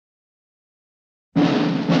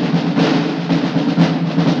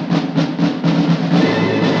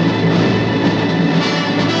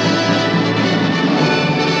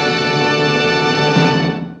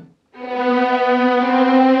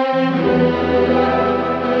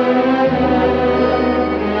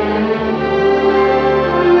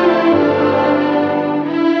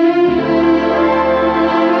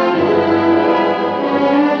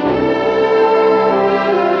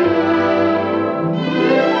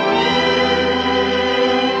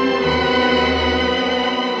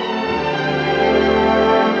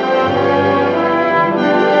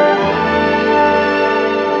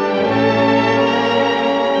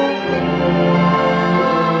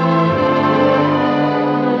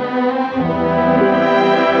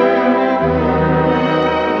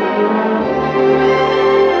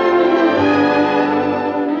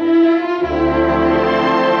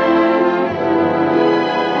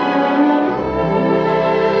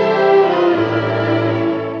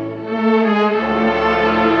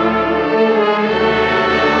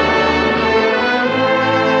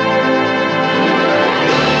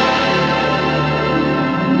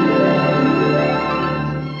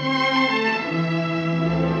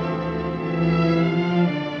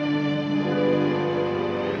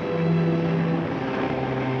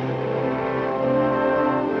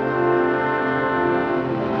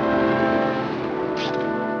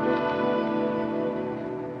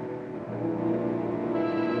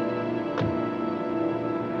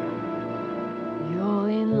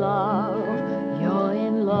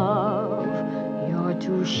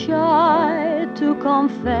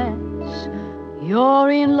confess.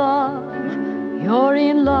 You're in love, you're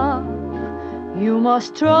in love. You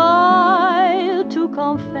must try to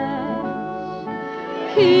confess.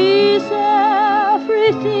 He's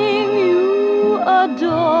everything you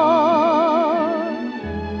adore.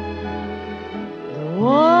 The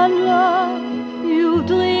one love you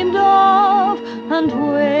dreamed of and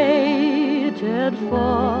waited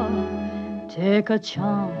for. Take a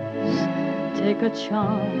chance, take a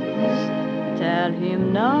chance. Tell him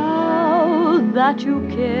now that you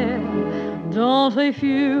care. Don't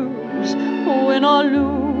refuse, win or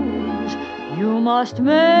lose. You must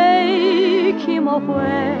make him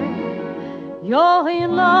aware. You're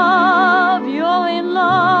in love, you're in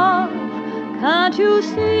love. Can't you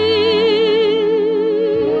see?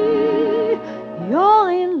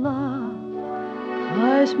 You're in love,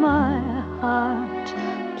 cries my heart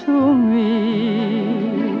to me.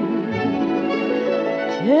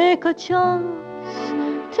 Take a chance,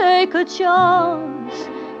 take a chance.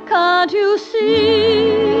 Can't you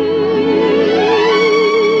see?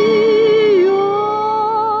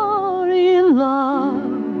 You're in love,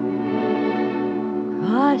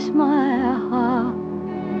 cries my heart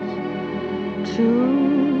to me.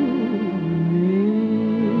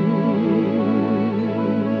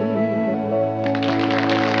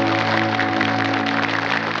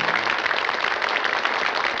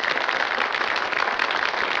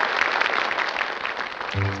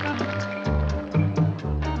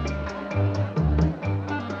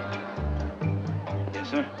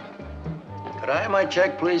 My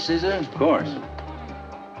check, please, Caesar? Of course.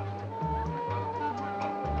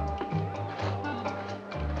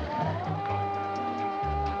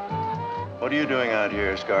 What are you doing out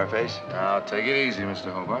here, Scarface? Now, take it easy,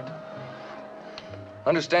 Mr. Hobart.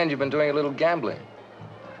 Understand you've been doing a little gambling.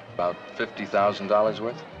 About $50,000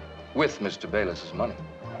 worth. With Mr. Bayless's money.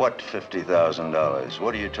 What $50,000?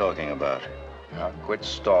 What are you talking about? Now, quit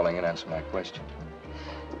stalling and answer my question.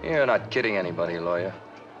 You're not kidding anybody, lawyer.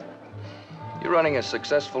 You're running a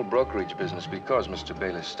successful brokerage business because Mr.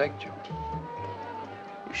 Bayless staked you.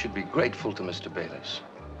 You should be grateful to Mr. Bayless.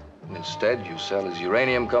 And instead, you sell his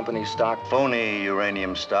uranium company stock. Phony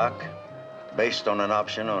uranium stock, based on an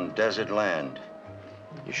option on desert land.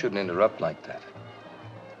 You shouldn't interrupt like that.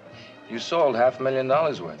 You sold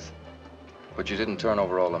 $500,000 worth, but you didn't turn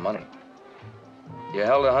over all the money. You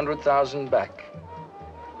held $100,000 back.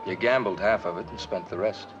 You gambled half of it and spent the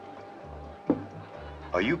rest.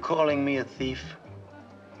 Are you calling me a thief?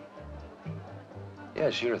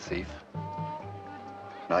 Yes, you're a thief.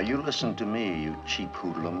 Now, you listen to me, you cheap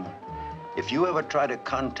hoodlum. If you ever try to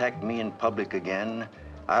contact me in public again,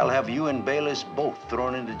 I'll have you and Bayless both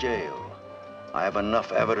thrown into jail. I have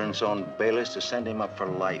enough evidence on Bayless to send him up for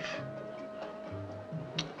life.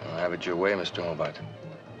 Well, have it your way, Mr. Hobart.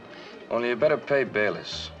 Only you better pay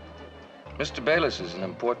Bayless. Mr. Bayless is an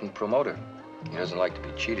important promoter. He doesn't like to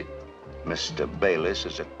be cheated. Mr. Bayless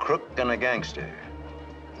is a crook and a gangster.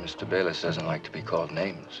 Mr. Bayless doesn't like to be called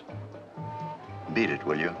names. Beat it,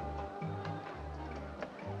 will you?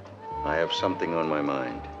 I have something on my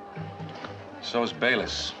mind. So's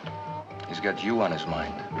Bayless. He's got you on his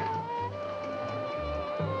mind.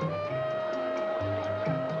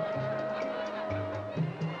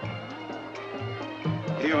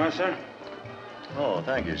 Here you are, sir. Oh,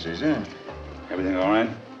 thank you, Caesar. Everything all right?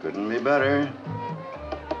 Couldn't be better.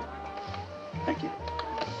 Thank you.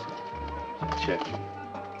 Check.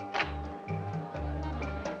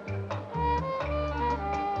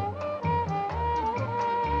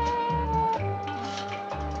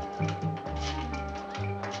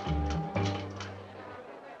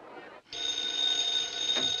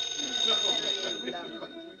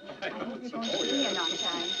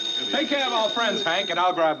 Take care of our friends, Hank, and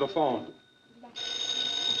I'll grab the phone.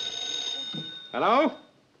 Hello?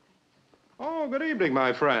 Oh, good evening,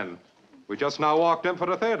 my friend. We just now walked in for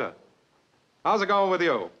the theater. How's it going with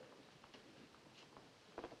you?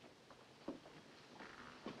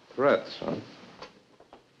 Threats, huh?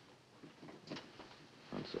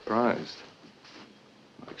 I'm surprised.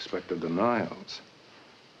 I expected denials,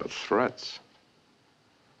 but threats.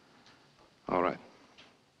 All right.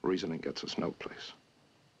 Reasoning gets us no place.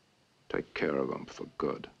 Take care of them for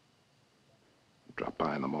good. Drop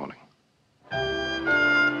by in the morning.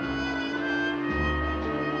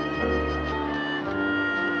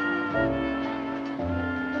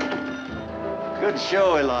 Good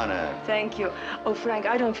show, Ilona. Thank you. Oh, Frank,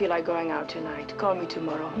 I don't feel like going out tonight. Call me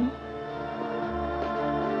tomorrow, hmm?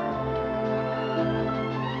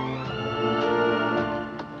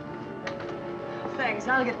 Thanks.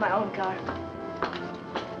 I'll get my own car.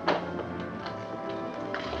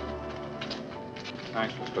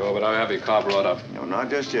 Thanks, Mr. Hobart. I'll have your car brought up. No, not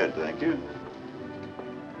just yet, thank you.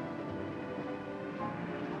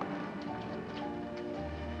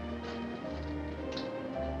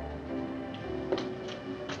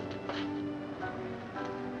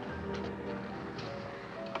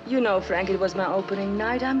 You know, Frank, it was my opening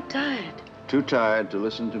night. I'm tired. Too tired to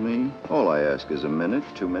listen to me? All I ask is a minute,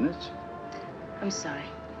 2 minutes. I'm sorry.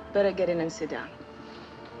 Better get in and sit down.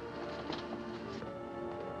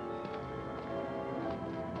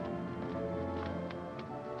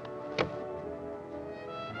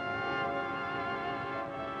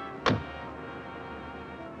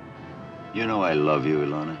 You know I love you,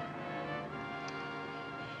 Ilona.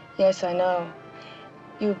 Yes, I know.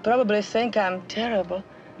 You probably think I'm terrible.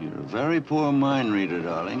 You're a very poor mind reader,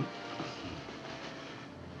 darling.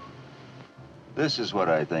 This is what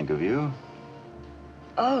I think of you.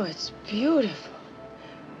 Oh, it's beautiful.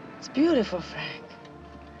 It's beautiful, Frank.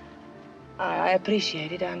 I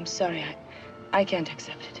appreciate it. I'm sorry. I can't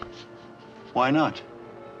accept it. Why not?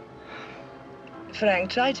 Frank,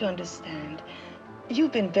 try to understand.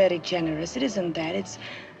 You've been very generous. It isn't that. It's...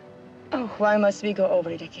 Oh, why must we go over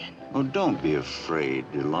it again? Oh, don't be afraid,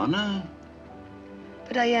 Ilona.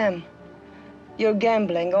 But I am. You're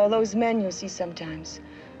gambling, all those men you see sometimes.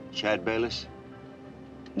 Chad Bayless?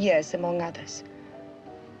 Yes, among others.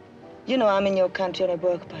 You know, I'm in your country on a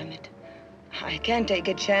work permit. I can't take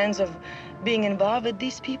a chance of being involved with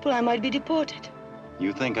these people. I might be deported.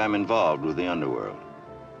 You think I'm involved with the underworld?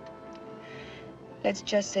 Let's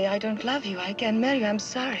just say I don't love you. I can't marry you. I'm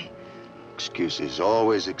sorry. Excuses,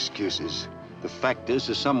 always excuses. The fact is,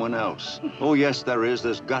 there's someone else. Oh, yes, there is.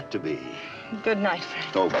 There's got to be. Good night,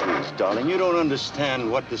 Frank. Oh, please, darling, you don't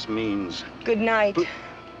understand what this means. Good night.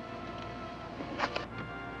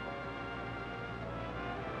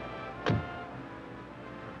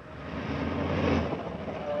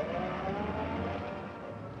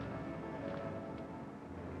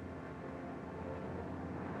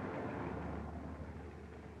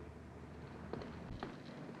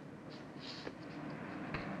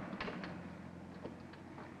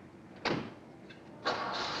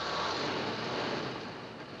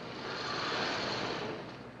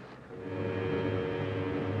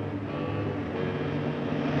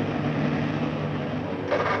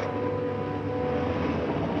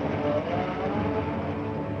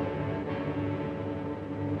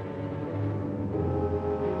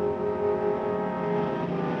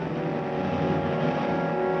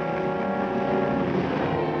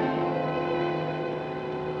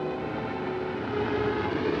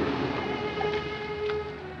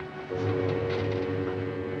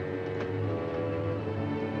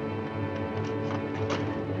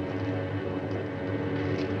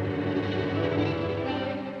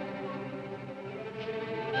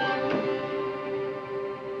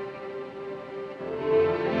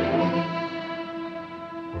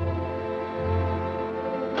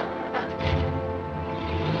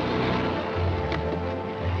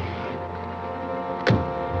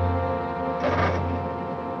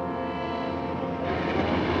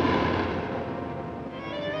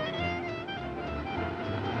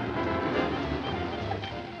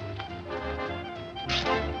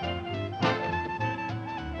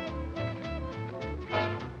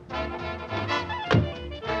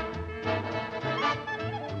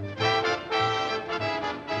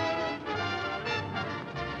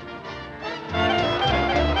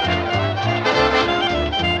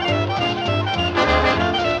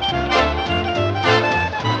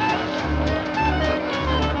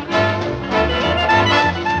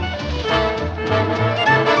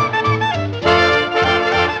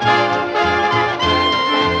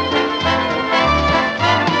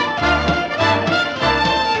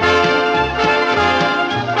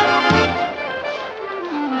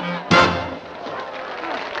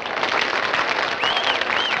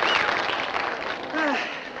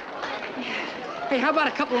 Hey, how about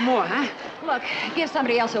a couple more, huh? Look, give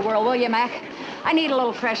somebody else a whirl, will you, Mac? I need a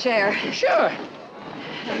little fresh air. Sure.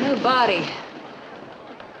 A new body.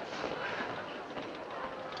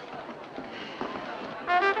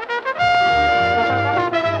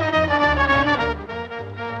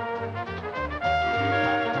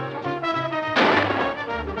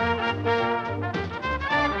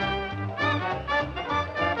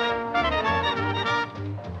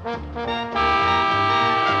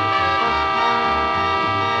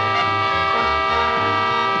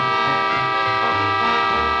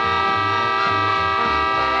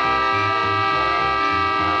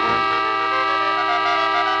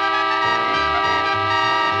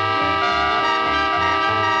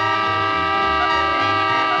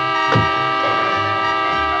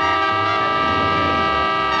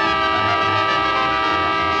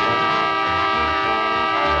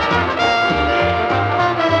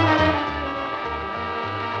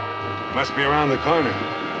 Must be around the corner.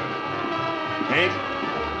 Ain't?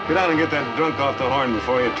 Get down and get that drunk off the horn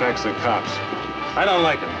before he attracts the cops. I don't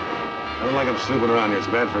like him. I don't like him snooping around here. It's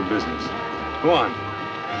bad for business. Go on.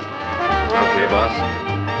 Okay, boss.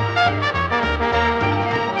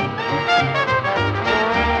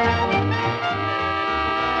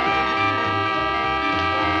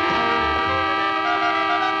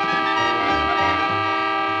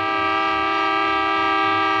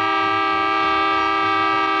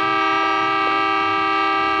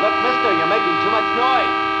 Look, mister, you're making too much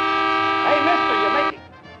noise. Hey, mister, you're making...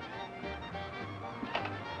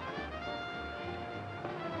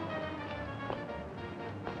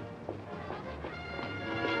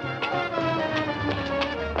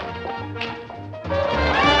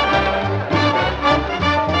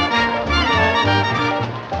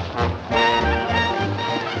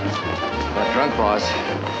 Not drunk, boss.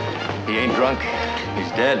 He ain't drunk.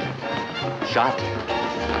 He's dead. Shot.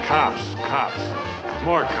 Cops.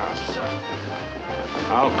 More cops.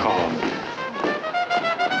 I'll call them.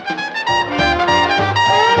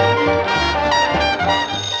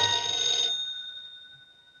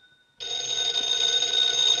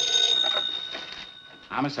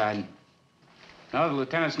 Homicide. No, the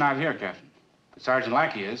lieutenant's not here, Captain. But Sergeant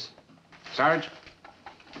Lackey is. Sarge?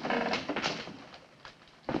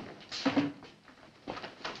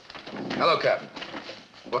 Hello, Captain.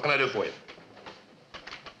 What can I do for you?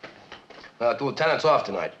 The lieutenant's off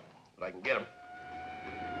tonight, but I can get him.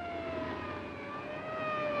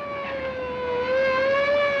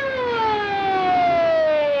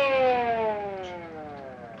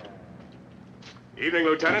 Evening,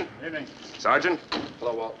 Lieutenant. Evening. Sergeant.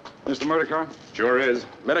 Hello, Walt. Is the murder car? Sure is.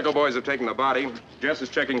 Medical boys have taken the body. Jess is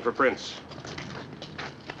checking for prints.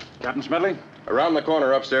 Captain Smedley? Around the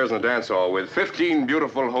corner upstairs in the dance hall with 15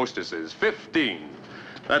 beautiful hostesses. 15.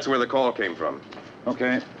 That's where the call came from.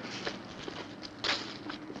 Okay.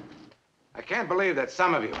 I can't believe that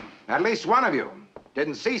some of you, at least one of you,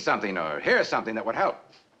 didn't see something or hear something that would help.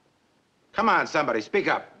 Come on, somebody, speak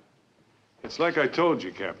up. It's like I told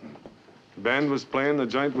you, Captain. The band was playing, the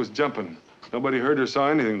joint was jumping. Nobody heard or saw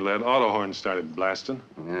anything till that auto horn started blasting.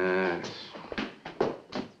 Yes. Oh,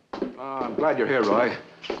 I'm glad you're here, Roy.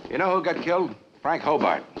 You know who got killed? Frank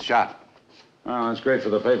Hobart, shot. Oh, that's great for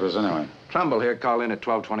the papers anyway. Trumbull here called in at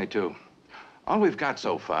 12:22. All we've got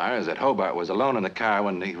so far is that Hobart was alone in the car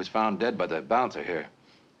when he was found dead by the bouncer here.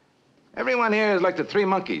 Everyone here is like the Three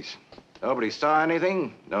Monkeys. Nobody saw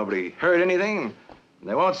anything, nobody heard anything, and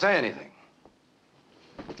they won't say anything.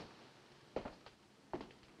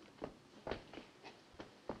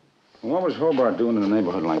 What was Hobart doing in a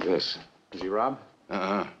neighborhood like this? Was he robbed?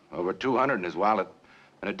 Over 200 in his wallet,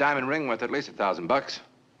 and a diamond ring worth at least $1,000.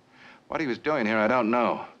 What he was doing here, I don't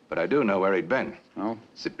know, but I do know where he'd been. Oh?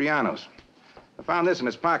 Cipriano's. I found this in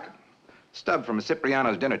his pocket. Stub from a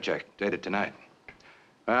Cipriano's dinner check, dated tonight.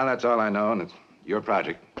 Well, that's all I know, and it's your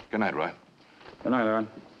project. Good night, Roy. Good night, Aaron.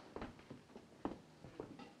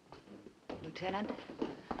 Lieutenant?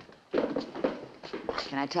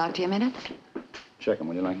 Can I talk to you a minute? Check him,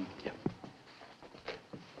 will you, Lang? Yeah.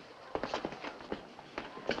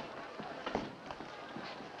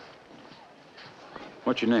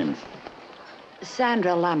 What's your name?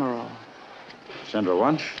 Sandra Lamoureux. Sandra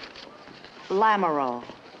what? Lamoureux.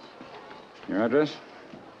 Your address?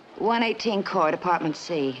 118 Court, Apartment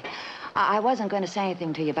C. I wasn't going to say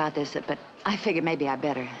anything to you about this, but I figured maybe I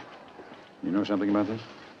better. You know something about this?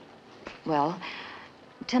 Well,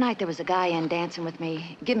 tonight there was a guy in dancing with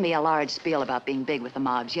me, giving me a large spiel about being big with the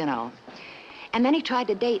mobs, you know. And then he tried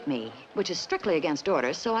to date me, which is strictly against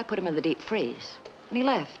orders, so I put him in the deep freeze. And he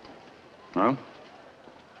left. Well?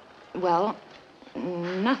 Well,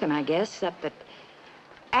 nothing, I guess, except that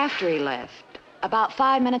after he left, about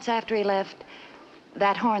 5 minutes after he left,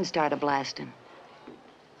 that horn started blasting.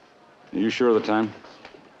 Are you sure of the time?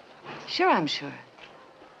 Sure, I'm sure.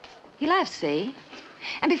 He left, see?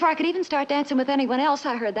 And before I could even start dancing with anyone else,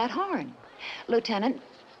 I heard that horn. Lieutenant,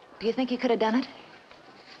 do you think he could have done it?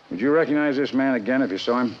 Would you recognize this man again if you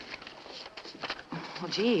saw him? Well,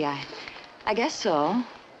 gee, I guess so.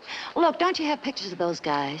 Look, don't you have pictures of those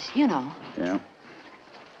guys? You know. Yeah.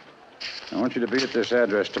 I want you to be at this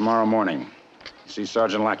address tomorrow morning. See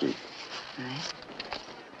Sergeant Lackey. Right.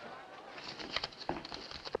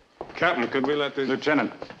 Captain, could we let this...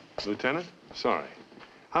 Lieutenant. Lieutenant? Sorry.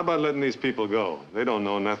 How about letting these people go? They don't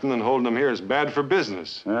know nothing, and holding them here is bad for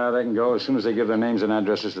business. Yeah, they can go as soon as they give their names and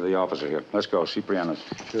addresses to the officer here. Let's go. Cipriano's.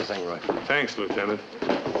 Sure thing, Roy. Thanks, Lieutenant.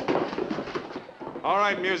 All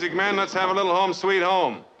right, music men, let's have a little home sweet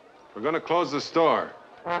home. We're going to close the store.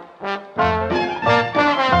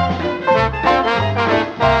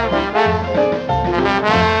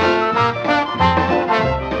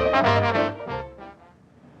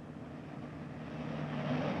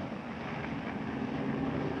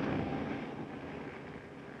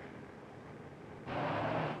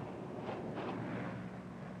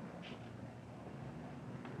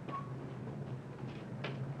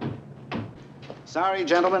 Sorry,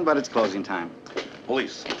 gentlemen, but it's closing time.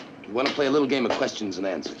 Police, we want to play a little game of questions and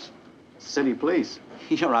answers. City police.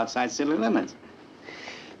 You're outside city limits.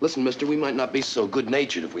 Listen, mister, we might not be so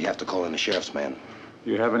good-natured if we have to call in a sheriff's man.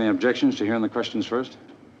 Do you have any objections to hearing the questions first?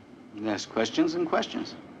 Yes, questions and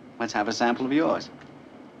questions. Let's have a sample of yours.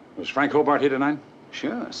 Was Frank Hobart here tonight?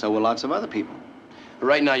 Sure, so were lots of other people. But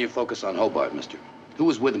right now, you focus on Hobart, mister. Who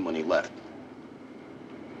was with him when he left?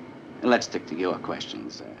 Let's stick to your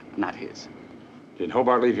questions, not his. Did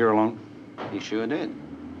Hobart leave here alone? He sure did.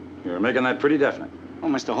 You're making that pretty definite.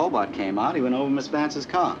 Well, Mr. Hobart came out. He went over Miss Vance's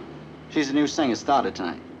car. She's a new singer, started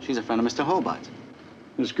tonight. She's a friend of Mr. Hobart's.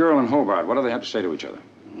 This girl and Hobart, what do they have to say to each other?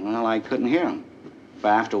 Well, I couldn't hear him. But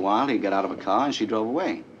after a while, he got out of a car and she drove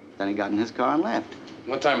away. Then he got in his car and left.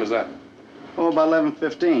 What time was that? Oh, about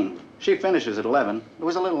 11:15. She finishes at 11. It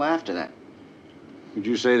was a little after that. Would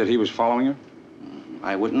you say that he was following her?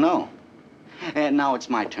 I wouldn't know. And now it's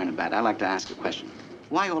my turn at bat. I'd like to ask a question.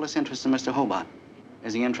 Why all this interest in Mr. Hobart?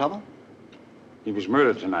 Is he in trouble? He was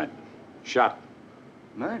murdered tonight. Shot.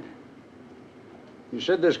 Murdered? You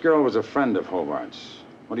said this girl was a friend of Hobart's.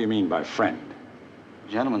 What do you mean by friend?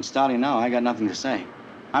 Gentlemen, starting now, I got nothing to say.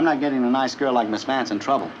 I'm not getting a nice girl like Miss Vance in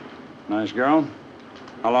trouble. Nice girl?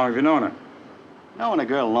 How long have you known her? Knowing a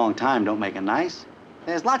girl a long time don't make her nice.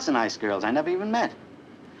 There's lots of nice girls I never even met.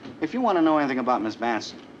 If you want to know anything about Miss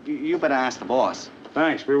Vance, you better ask the boss.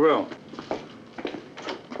 Thanks, we will.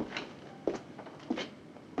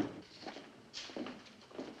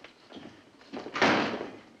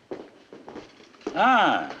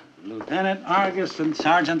 Ah, Lieutenant Hargis and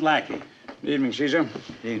Sergeant Lackey. Good evening, Caesar.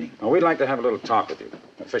 Good evening. Well, we'd like to have a little talk with you.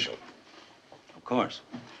 Official. Of course.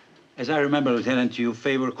 As I remember, Lieutenant, you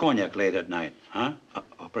favor cognac late at night, huh?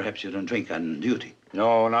 Or perhaps you don't drink on duty.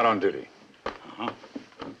 No, not on duty. Uh-huh.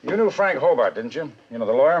 You knew Frank Hobart, didn't you? You know,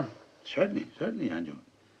 the lawyer? Certainly, I do.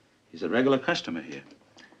 He's a regular customer here.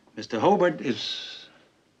 Mr. Hobart is...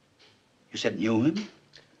 You said knew him?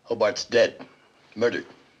 Hobart's dead. Murdered.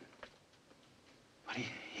 But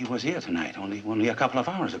he was here tonight, only a couple of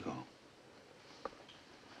hours ago.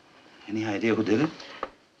 Any idea who did it?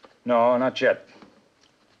 No, not yet.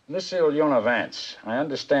 This Ilona Vance, I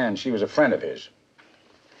understand she was a friend of his.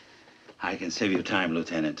 I can save you time,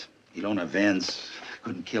 Lieutenant. Ilona Vance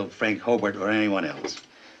couldn't kill Frank Hobart or anyone else.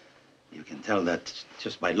 You can tell that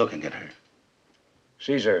just by looking at her.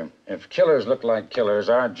 Caesar, if killers look like killers,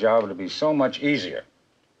 our job would be so much easier.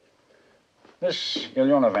 This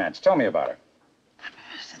Ilona Vance, tell me about her.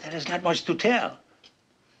 There is not much to tell.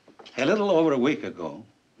 A little over a week ago,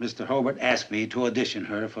 Mr. Hobart asked me to audition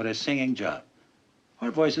her for a singing job. Her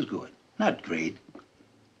voice is good, not great.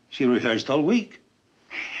 She rehearsed all week,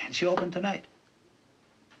 and she opened tonight.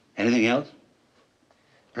 Anything else?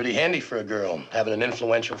 Pretty handy for a girl, having an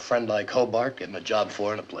influential friend like Hobart getting a job for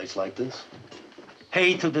her in a place like this.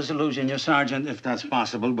 Hate to disillusion you, Sergeant, if that's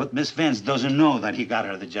possible, but Miss Vance doesn't know that he got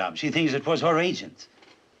her the job. She thinks it was her agent.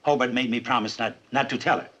 Hobart made me promise not to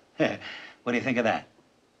tell her. What do you think of that?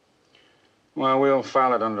 Well, we'll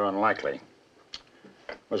file it under unlikely.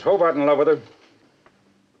 Was Hobart in love with her?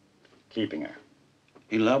 Keeping her.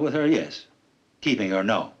 In love with her, yes. Keeping her,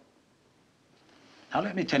 no. Now,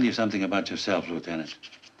 let me tell you something about yourself, Lieutenant.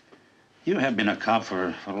 You have been a cop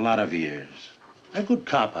for a lot of years. A good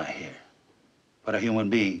cop, I hear. But a human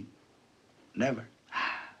being, never.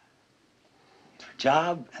 Your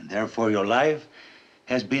job, and therefore your life,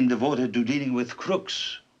 has been devoted to dealing with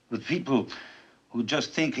crooks, with people who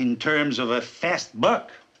just think in terms of a fast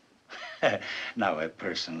buck. Now, a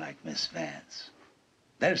person like Miss Vance,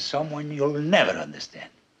 there's someone you'll never understand.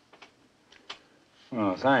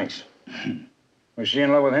 Oh, thanks. Was she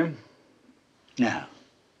in love with him? No.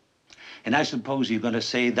 And I suppose you're going to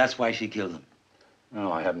say that's why she killed him.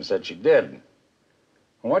 No, I haven't said she did.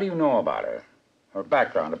 What do you know about her? Her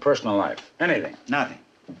background, her personal life, anything? Nothing.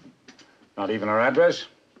 Not even her address?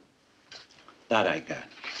 That I got.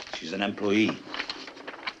 She's an employee.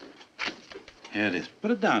 Here it is.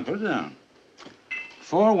 Put it down, put it down.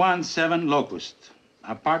 417 Locust,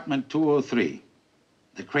 apartment 203,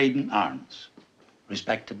 the Creighton Arms.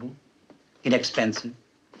 Respectable, inexpensive,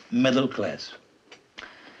 middle class.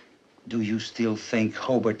 Do you still think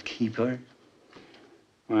Hobart keep her?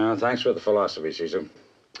 Well, thanks for the philosophy, Caesar.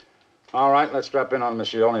 All right, let's drop in on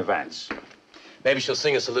Miss Ilona Vance. Maybe she'll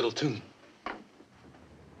sing us a little tune.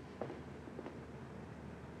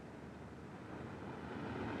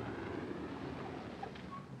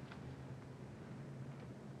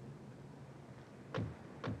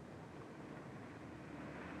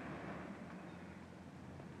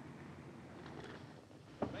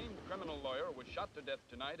 Criminal lawyer was shot to death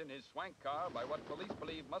tonight in his swank car by what police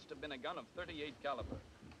believe must have been a gun of .38 caliber.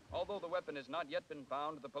 Although the weapon has not yet been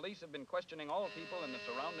found, the police have been questioning all people in the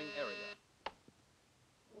surrounding area.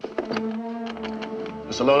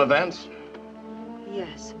 Miss Ilona Vance?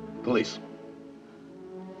 Yes. Police.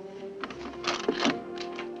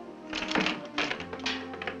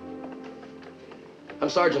 I'm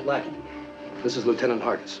Sergeant Lackey. This is Lieutenant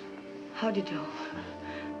Hargis. How do you do?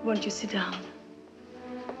 Won't you sit down?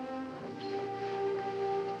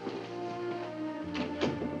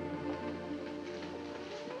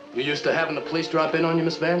 You used to having the police drop in on you,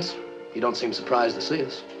 Miss Vance? You don't seem surprised to see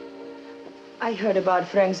us. I heard about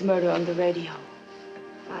Frank's murder on the radio.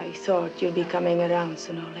 I thought you'd be coming around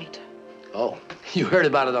sooner or later. Oh, you heard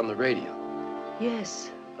about it on the radio.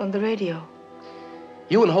 Yes, on the radio.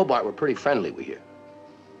 You and Hobart were pretty friendly, we hear.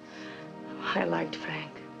 I liked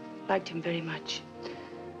Frank. Liked him very much.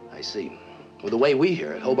 I see. Well, the way we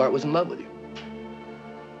hear it, Hobart was in love with you.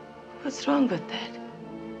 What's wrong with that?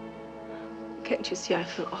 Can't you see I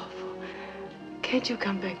feel awful? Can't you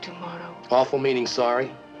come back tomorrow? Awful meaning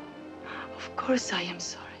sorry? Of course I am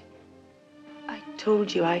sorry. I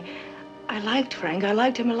told you I liked Frank. I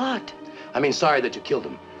liked him a lot. I mean, sorry that you killed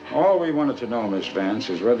him. All we wanted to know, Miss Vance,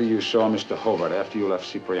 is whether you saw Mr. Hobart after you left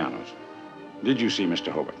Cipriano's. Did you see Mr.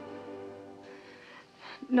 Hobart?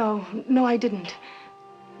 No, I didn't.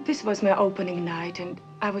 This was my opening night, and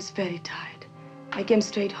I was very tired. I came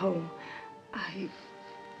straight home. I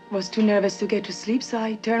was too nervous to get to sleep, so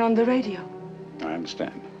I turned on the radio. I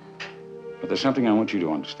understand. But there's something I want you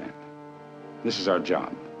to understand. This is our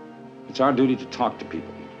job. It's our duty to talk to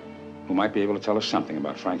people who might be able to tell us something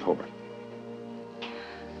about Frank Hobart.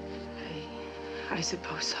 I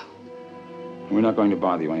suppose so. We're not going to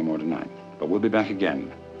bother you anymore tonight, but we'll be back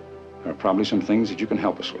again. There are probably some things that you can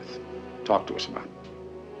help us with. Talk to us about.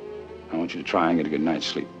 I want you to try and get a good night's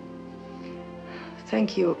sleep.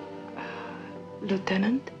 Thank you,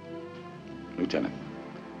 Lieutenant. Lieutenant.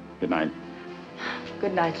 Good night.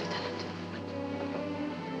 Good night, Lieutenant.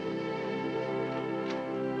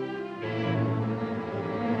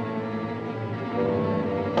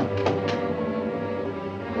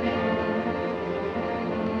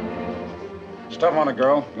 It's tough on a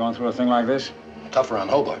girl going through a thing like this. Tougher on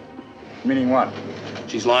Hobart. Meaning what?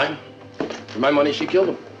 She's lying. For my money, she killed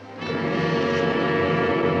him.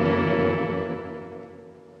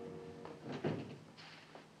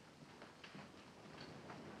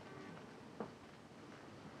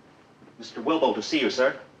 Mr. Wilbo to see you,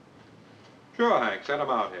 sir. Sure, Hank. Send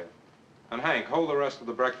him out here. And Hank, hold the rest of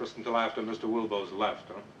the breakfast until after Mr. Wilbo's left,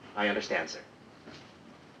 huh? I understand, sir.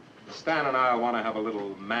 Stan and I want to have a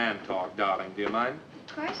little man talk, darling. Do you mind?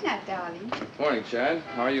 Of course not, darling. Morning, Chad.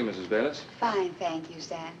 How are you, Mrs. Bayless? Fine, thank you,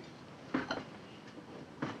 Stan.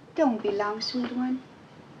 Don't be long, sweet one.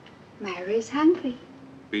 Myra is hungry.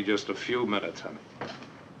 Be just a few minutes, honey.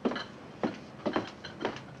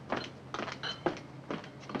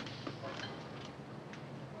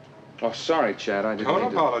 Oh, sorry, Chad. I didn't Don't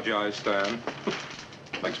mean to... apologize, Stan.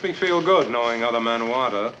 Makes me feel good knowing other men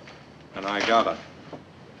want her, and I got her.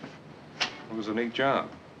 It was a neat job.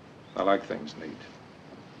 I like things neat.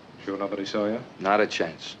 Sure nobody saw you? Not a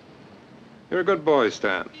chance. You're a good boy,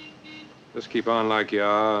 Stan. Just keep on like you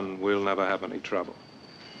are, and we'll never have any trouble.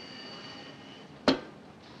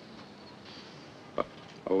 But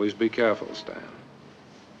always be careful, Stan.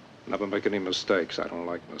 Never make any mistakes. I don't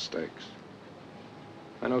like mistakes.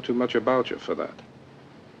 I know too much about you for that.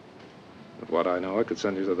 With what I know, I could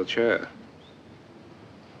send you to the chair.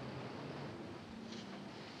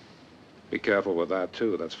 Be careful with that,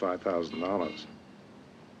 too. That's $5,000.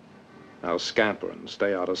 Now scamper and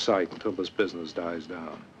stay out of sight until this business dies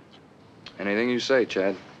down. Anything you say,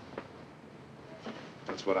 Chad.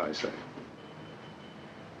 That's what I say.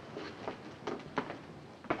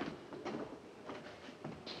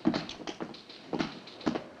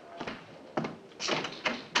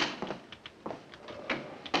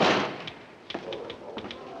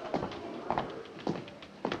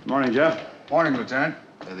 Morning, Jeff. Morning, Lieutenant.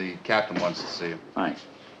 The captain wants to see you. Thanks.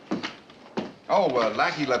 Oh,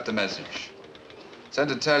 Lackey left a message. Said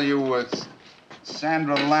to tell you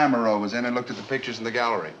Sandra Lamoureux was in and looked at the pictures in the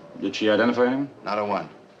gallery. Did she identify him? Not a one.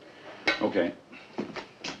 Okay.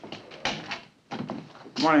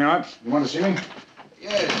 Morning, Art. You want to see me?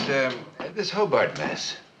 Yes, this Hobart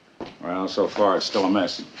mess. Well, so far it's still a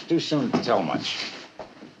mess. It's too soon to tell much.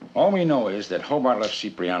 All we know is that Hobart left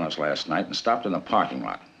Cipriano's last night and stopped in the parking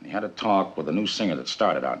lot. He had a talk with a new singer that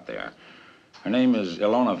started out there. Her name is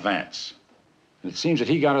Ilona Vance. And it seems that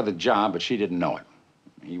he got her the job, but she didn't know it.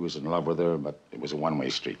 He was in love with her, but it was a one-way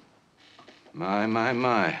street.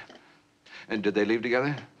 My. And did they leave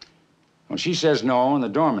together? Well, she says no, and the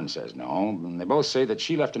doorman says no. And they both say that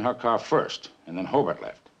she left in her car first, and then Hobart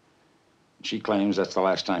left. She claims that's the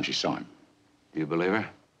last time she saw him. Do you believe her?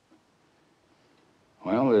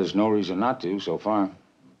 Well, there's no reason not to so far.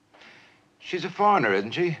 She's a foreigner,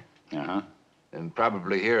 isn't she? Uh-huh. And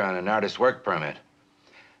probably here on an artist's work permit.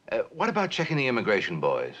 What about checking the immigration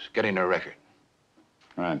boys, getting her record?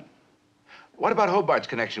 Right. What about Hobart's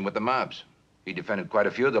connection with the mobs? He defended quite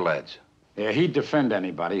a few of the lads. Yeah, he'd defend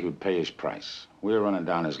anybody who'd pay his price. We're running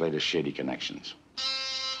down his latest shady connections.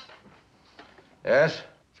 Yes?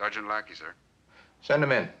 Sergeant Lackey, sir. Send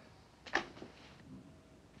him in.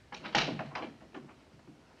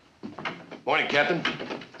 Morning, Captain.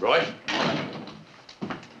 Roy?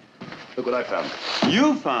 Look what I found.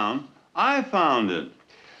 You found? I found it.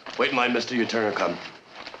 Wait in line, mister. Your turn will come.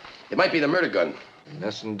 It might be the murder gun. An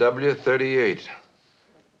S&W 38.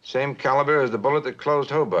 Same caliber as the bullet that closed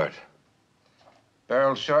Hobart.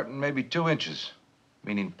 Barrel shortened maybe 2 inches,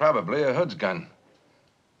 meaning probably a Hood's gun.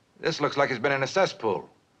 This looks like it's been in a cesspool.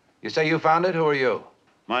 You say you found it? Who are you?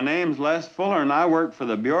 My name's Les Fuller, and I work for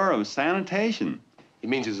the Bureau of Sanitation. He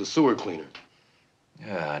means he's a sewer cleaner.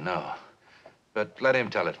 Yeah, I know. But let him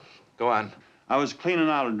tell it. Go on. I was cleaning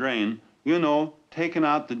out a drain, you know, taking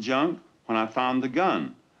out the junk when I found the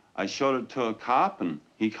gun. I showed it to a cop, and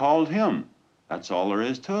he called him. That's all there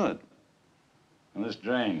is to it. And this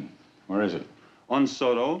drain, where is it? On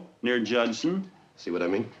Soto, near Judson. See what I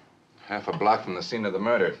mean? Half a block from the scene of the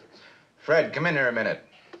murder. Fred, come in here a minute.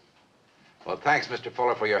 Well, thanks, Mr.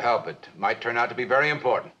 Fuller, for your help. It might turn out to be very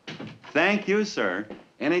important. Thank you, sir.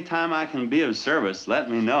 Anytime I can be of service, let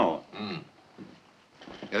me know.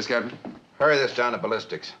 Yes, Captain? Hurry this down to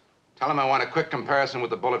ballistics. Tell him I want a quick comparison with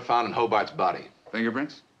the bullet found in Hobart's body.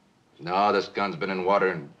 Fingerprints? No, this gun's been in water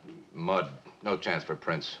and mud. No chance for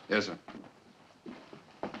prints. Yes, sir.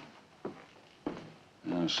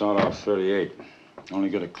 Sawed-off 38. Only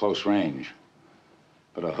good at close range.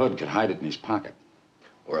 But a Hood could hide it in his pocket.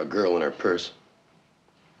 Or a girl in her purse.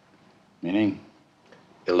 Meaning?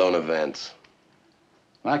 Ilona Vance.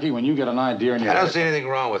 Lackey, when you get an idea in your I don't head... see anything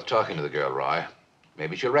wrong with talking to the girl, Roy.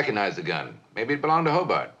 Maybe she'll recognize the gun. Maybe it belonged to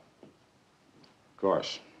Hobart. Of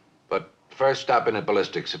course. But first stop in at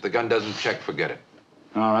ballistics. If the gun doesn't check, forget it.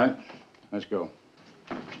 All right. Let's go.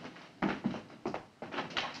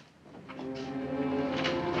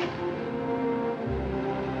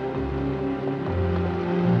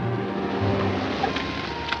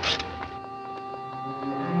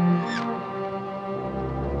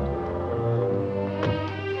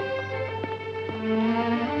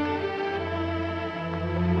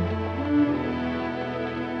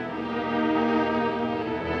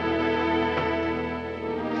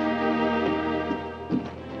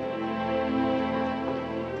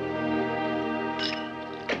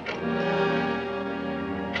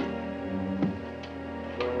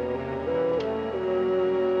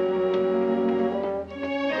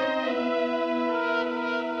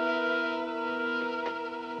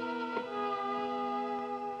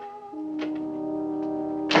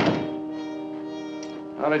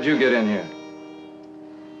 How did you get in here?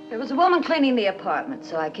 There was a woman cleaning the apartment,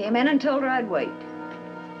 so I came in and told her I'd wait.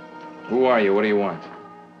 Who are you? What do you want?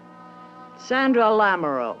 Sandra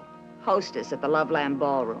Lamoureux, hostess at the Loveland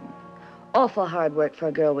Ballroom. Awful hard work for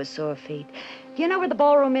a girl with sore feet. Do you know where the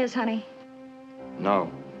ballroom is, honey? No.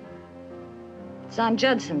 It's on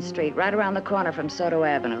Judson Street, right around the corner from Soto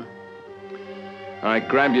Avenue. All right,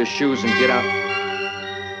 grab your shoes and get out.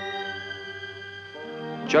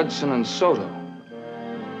 Judson and Soto.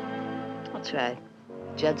 That's right.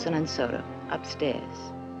 Judson and Soto, upstairs.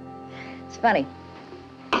 It's funny.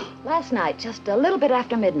 Last night, just a little bit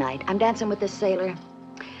after midnight, I'm dancing with this sailor.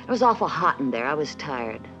 It was awful hot in there. I was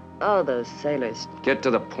tired. Oh, those sailors. Get to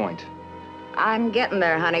the point. I'm getting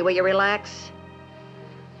there, honey. Will you relax?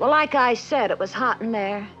 Well, like I said, it was hot in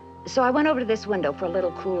there. So I went over to this window for a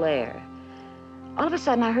little cool air. All of a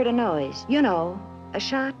sudden, I heard a noise. You know, a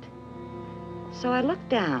shot. So I looked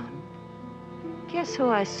down. Guess who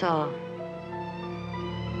I saw?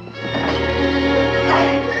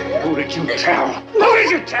 Who did you tell? Who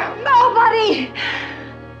did you tell? Nobody!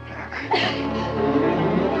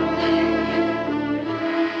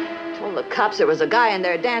 Told the cops there was a guy in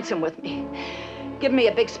there dancing with me. Giving me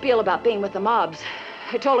a big spiel about being with the mobs.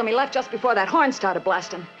 I told him he left just before that horn started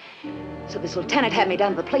blasting. So this lieutenant had me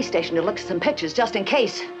down to the police station to look at some pictures, just in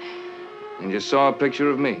case. And you saw a picture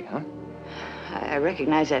of me, huh? I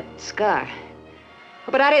recognize that scar.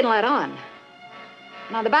 But I didn't let on.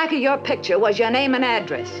 And on the back of your picture was your name and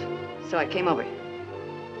address. So I came over.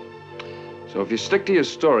 So if you stick to your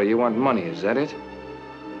story, you want money, is that it?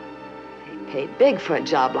 They paid big for a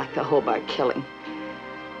job like the Hobart killing.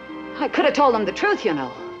 I could have told them the truth, you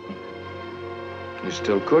know. You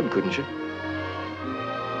still could, couldn't you?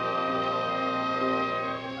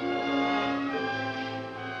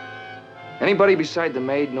 Anybody beside the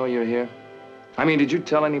maid know you're here? I mean, did you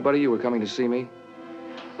tell anybody you were coming to see me?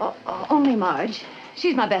 Only Marge.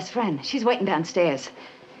 She's my best friend. She's waiting downstairs.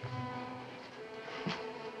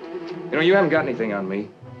 You know, you haven't got anything on me.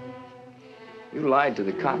 You lied to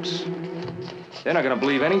the cops. They're not going to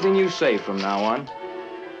believe anything you say from now on.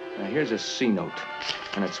 Now, here's a C-note,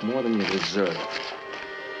 and it's more than you deserve.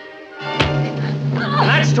 And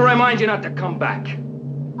that's to remind you not to come back.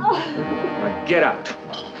 Now, get out.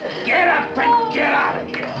 Get up and get out of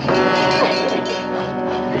here.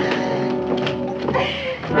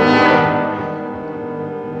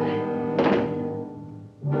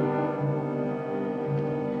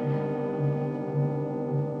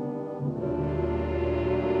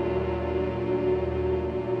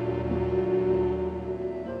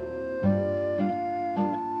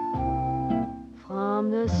 From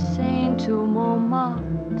the Seine to Montmartre,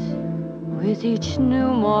 with each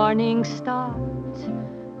new morning start,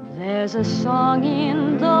 there's a song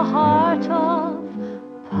in the heart of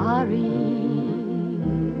Paris.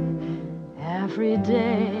 Every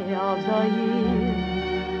day of the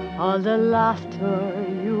year, all the laughter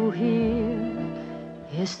you hear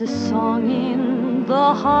is the song in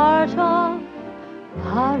the heart of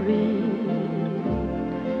Paris.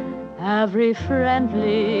 Every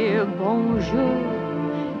friendly bonjour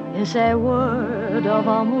is a word of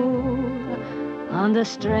amour, and the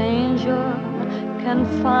stranger can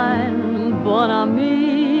find bon ami,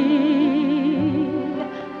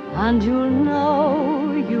 and you'll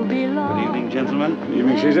know you belong. Good evening, gentlemen. Good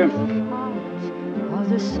evening, Caesar. Of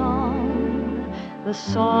the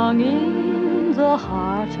song in the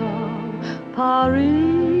heart of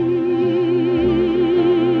Paris.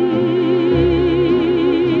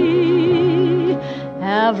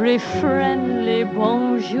 Every friendly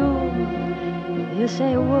bonjour is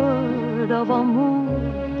a word of amour,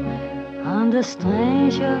 and the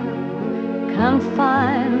stranger can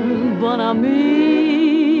find bon ami,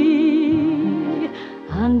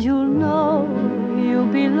 and you'll know you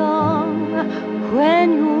belong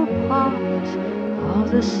when you're part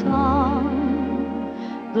of the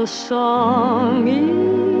song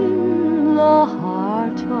in the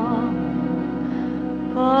heart of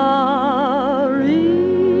Paris.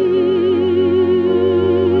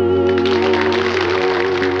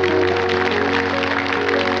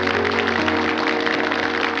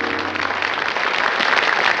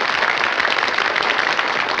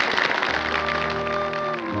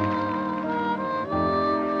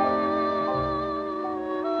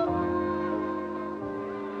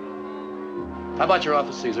 How about your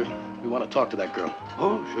office, Caesar? We want to talk to that girl.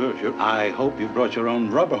 Oh, sure, sure. I hope you brought your own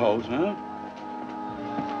rubber hose, huh?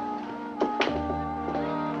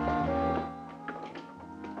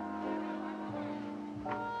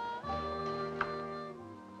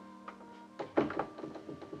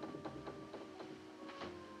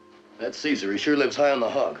 That's Caesar. He sure lives high on the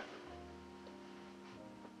hog.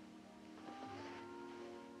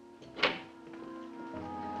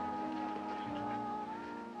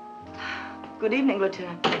 Good evening,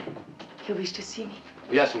 Lieutenant. You wish to see me?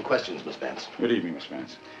 We have some questions, Miss Vance. Good evening, Miss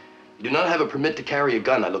Vance. You do not have a permit to carry a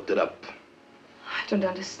gun. I looked it up. I don't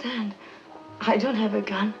understand. I don't have a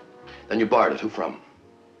gun. Then you borrowed it. Who from?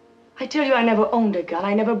 I tell you, I never owned a gun.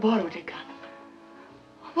 I never borrowed a gun.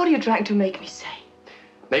 What are you trying to make me say?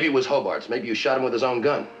 Maybe it was Hobart's. Maybe you shot him with his own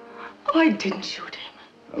gun. Oh, I didn't shoot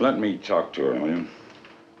him. Let me talk to her, will you?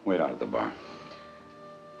 Wait out at the bar.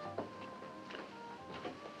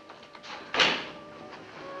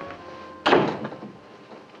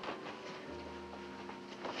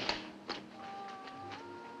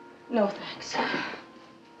 No, thanks.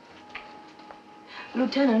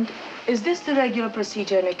 Lieutenant, is this the regular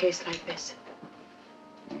procedure in a case like this?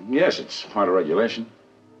 Yes, it's part of regulation.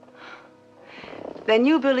 Then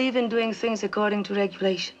you believe in doing things according to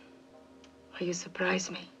regulation. Well, you surprise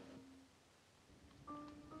me.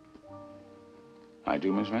 I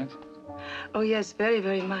do, Miss Vance? Oh, yes, very,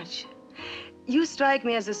 very much. You strike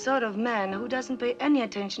me as the sort of man who doesn't pay any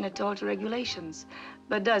attention at all to regulations,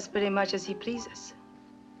 but does pretty much as he pleases.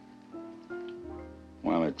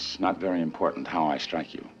 Well, it's not very important how I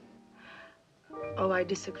strike you. Oh, I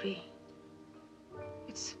disagree.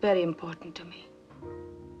 It's very important to me.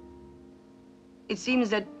 It seems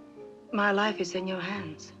that my life is in your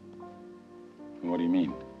hands. What do you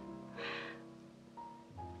mean?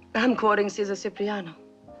 I'm quoting Caesar Cipriano.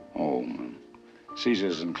 Oh,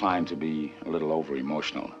 Caesar's inclined to be a little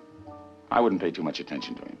over-emotional. I wouldn't pay too much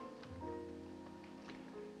attention to him.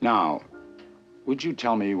 Now, would you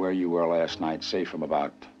tell me where you were last night, say from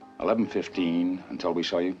about 11:15 until we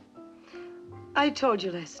saw you? I told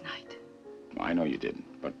you last night. I know you didn't,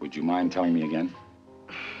 but would you mind telling me again?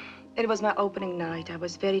 It was my opening night. I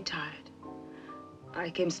was very tired. I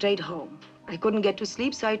came straight home. I couldn't get to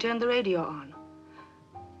sleep, so I turned the radio on.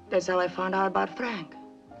 That's how I found out about Frank.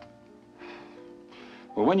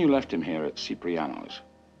 Well, when you left him here at Cipriano's,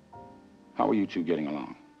 how were you two getting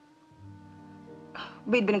along?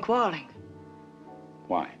 We'd been quarreling.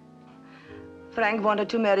 Why? Frank wanted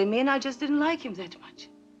to marry me, and I just didn't like him that much.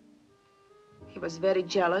 He was very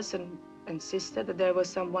jealous and insisted that there was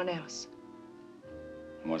someone else.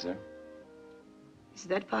 Was there? Is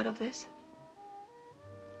that part of this?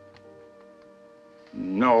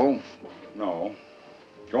 No.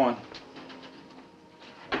 Go on.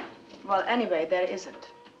 Well, anyway, there isn't.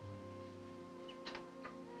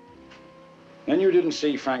 Then you didn't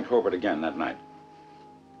see Frank Hobart again that night?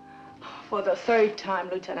 For the third time,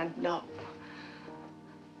 Lieutenant, no.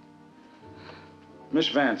 Miss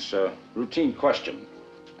Vance, routine question.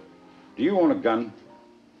 Do you own a gun?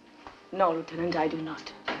 No, Lieutenant, I do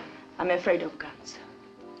not. I'm afraid of guns.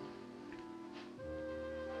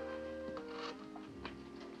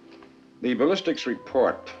 The ballistics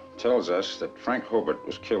report tells us that Frank Hobart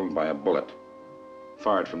was killed by a bullet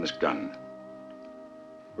fired from this gun.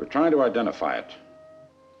 We're trying to identify it,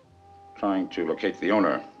 trying to locate the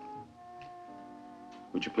owner.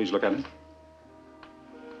 Would you please look at it?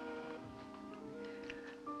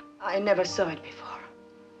 I never saw it before.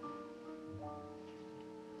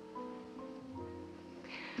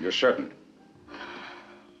 You're certain?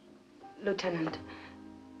 Lieutenant,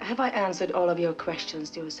 have I answered all of your questions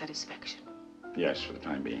to your satisfaction? Yes, for the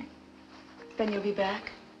time being. Then you'll be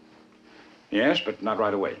back? Yes, but not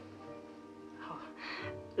right away.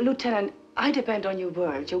 Lieutenant, I depend on your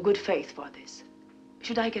word, your good faith for this.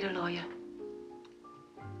 Should I get a lawyer?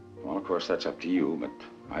 Well, of course, that's up to you, but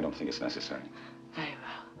I don't think it's necessary. Very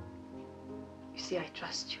well. You see, I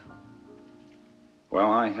trust you. Well,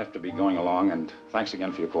 I have to be going along, and thanks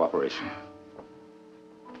again for your cooperation.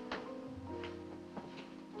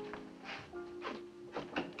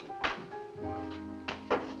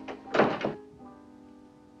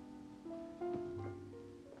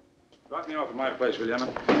 Drop me off at my place, will you,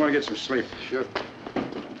 Emma? I want to get some sleep. Sure.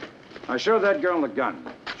 I showed that girl the gun.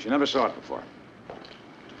 She never saw it before.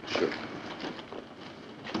 Sure.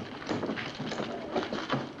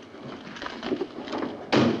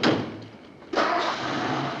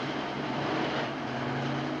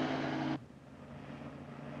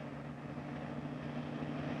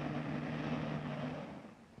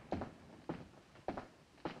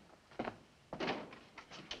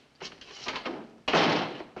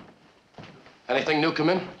 Anything new come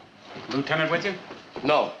in? Lieutenant with you?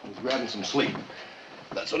 No, he's grabbing some sleep.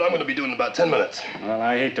 That's what I'm going to be doing in about 10 minutes. Well,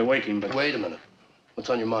 I hate to wake him, but... Wait a minute. What's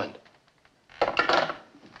on your mind?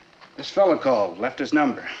 This fella called, left his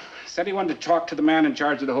number. Said he wanted to talk to the man in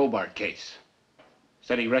charge of the Hobart case.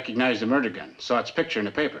 Said he recognized the murder gun, saw its picture in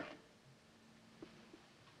the paper.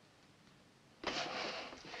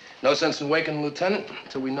 No sense in waking, Lieutenant,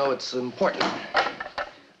 until we know it's important.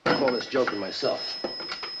 I call this joking myself.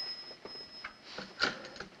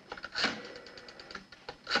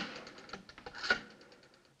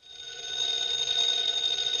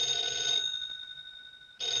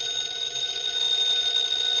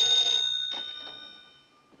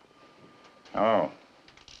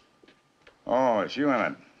 Oh, it's you,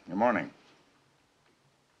 Emmett. Good morning.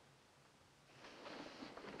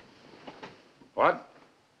 What?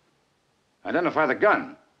 Identify the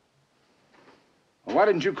gun? Well, why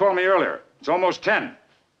didn't you call me earlier? It's almost 10.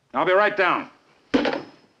 I'll be right down.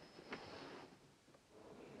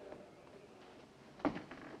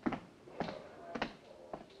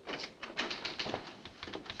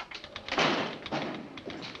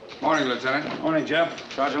 Morning, Lieutenant. Morning,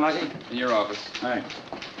 Jeff. Sergeant Lackey? In your office. Hey.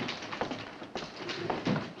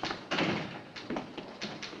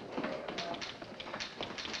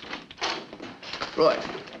 Roy,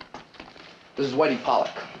 this is Whitey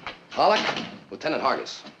Pollock. Pollock, Lieutenant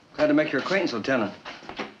Hargis. Glad to make your acquaintance, Lieutenant.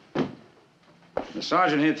 The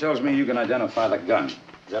sergeant here tells me you can identify the gun. Is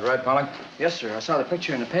that right, Pollock? Yes, sir. I saw the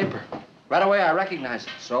picture in the paper. Right away, I recognized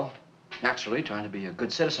it. So, naturally, trying to be a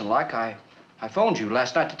good citizen like, I phoned you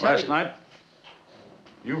last night to tell you. Last night?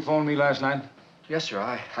 You phoned me last night? Yes, sir.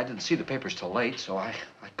 I didn't see the papers till late, so I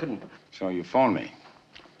couldn't. So you phoned me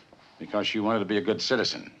because you wanted to be a good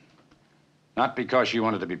citizen, not because you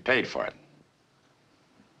wanted to be paid for it.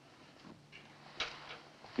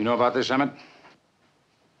 You know about this, Emmett?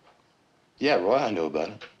 Yeah, Roy, I know about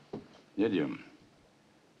it. Did you?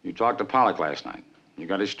 You talked to Pollock last night. You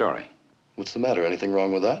got his story. What's the matter? Anything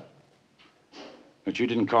wrong with that? But you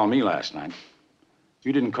didn't call me last night.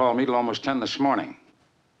 You didn't call me till almost 10 this morning.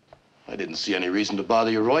 I didn't see any reason to bother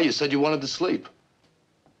you, Roy. You said you wanted to sleep.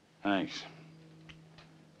 Thanks.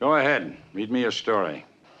 Go ahead. Read me your story.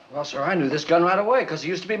 Well, sir, I knew this gun right away because it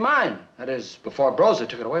used to be mine. That is, before Brosa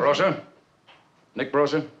took it away from me. Brosa? Nick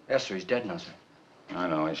Brosa? Yes, sir. He's dead now, sir. I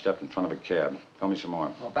know. He stepped in front of a cab. Tell me some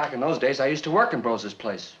more. Well, back in those days, I used to work in Brosa's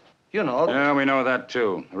place. You know. Yeah, we know that,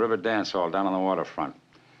 too. The River Dance Hall down on the waterfront.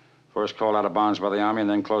 First called out of bounds by the Army and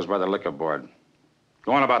then closed by the liquor board.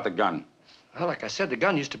 Go on about the gun. Well, like I said, the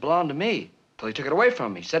gun used to belong to me till he took it away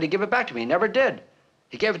from me. Said he'd give it back to me. He never did.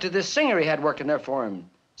 He gave it to this singer he had working there for him.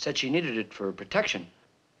 Said she needed it for protection.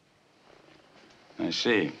 I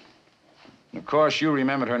see. And of course, you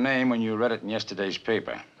remembered her name when you read it in yesterday's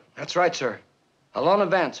paper. That's right, sir. Ilona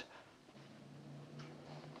Vance.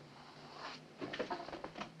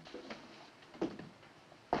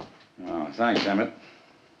 Oh, thanks, Emmett.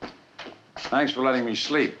 Thanks for letting me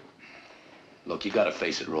sleep. Look, you gotta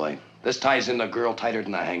face it, Roy. This ties in the girl tighter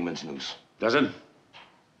than a hangman's noose. Does it?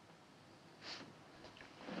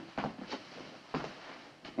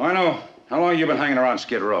 Oh, I know. How long you been hanging around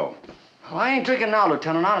Skid Row? Well, I ain't drinking now,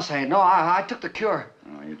 Lieutenant. Honest, I ain't. No, I took the cure.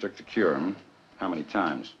 Oh, you took the cure, hmm? How many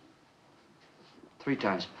times? 3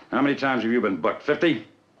 times. How many times have you been booked? 50?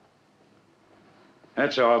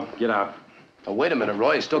 That's all. Get out. Oh, wait a minute,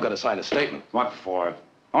 Roy. You still gotta sign a statement. What for?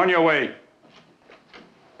 On your way.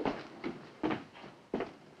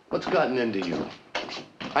 What's gotten into you?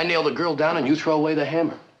 I nail the girl down and you throw away the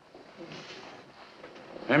hammer.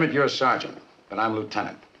 Emmett, you're a sergeant, but I'm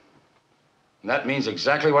lieutenant. And that means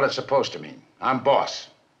exactly what it's supposed to mean. I'm boss.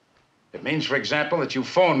 It means, for example, that you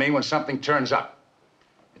phone me when something turns up.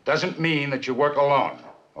 It doesn't mean that you work alone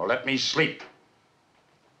or let me sleep.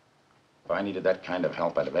 If I needed that kind of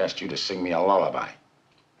help, I'd have asked you to sing me a lullaby.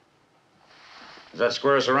 Does that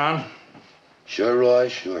square us around? Sure, Roy,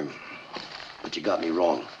 sure. But you got me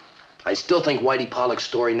wrong. I still think Whitey Pollock's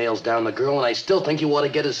story nails down the girl, and I still think you ought to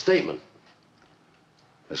get his statement.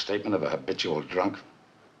 The statement of a habitual drunk?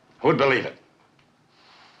 Who'd believe it?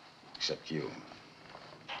 Except you.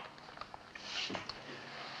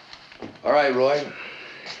 All right, Roy.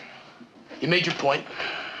 You made your point.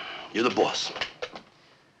 You're the boss.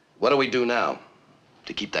 What do we do now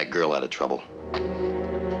to keep that girl out of trouble?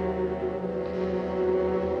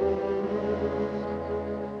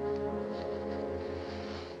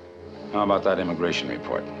 How about that immigration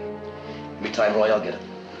report? Give me time, Roy. I'll get it.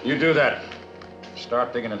 You do that.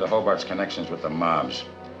 Start digging into Hobart's connections with the mobs.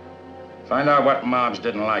 Find out what mobs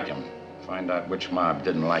didn't like him. Find out which mob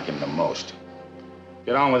didn't like him the most.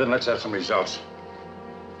 Get on with it and let's have some results.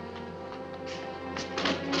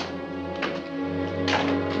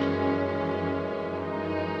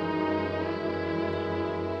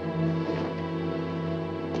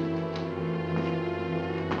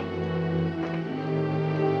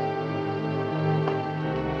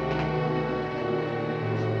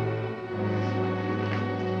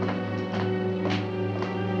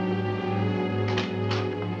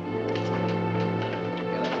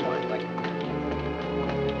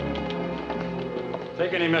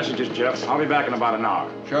 Take any messages, Jeff. I'll be back in about an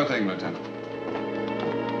hour. Sure thing, Lieutenant.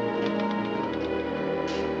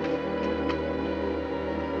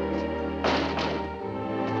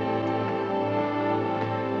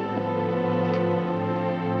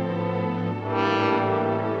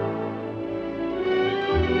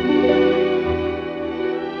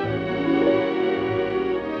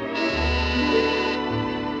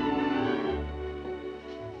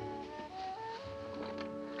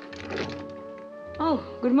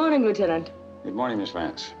 Good morning, Lieutenant. Good morning, Miss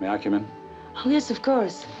Vance. May I come in? Oh, yes, of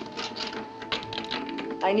course.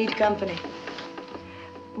 I need company.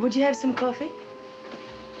 Would you have some coffee?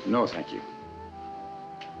 No, thank you.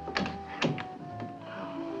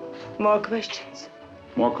 More questions?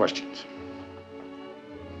 More questions.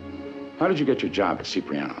 How did you get your job at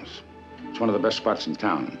Cipriano's? It's one of the best spots in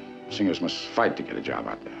town. Singers must fight to get a job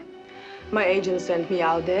out there. My agent sent me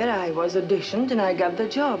out there. I was auditioned, and I got the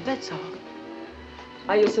job, that's all.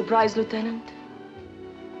 Are you surprised, Lieutenant?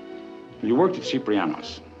 You worked at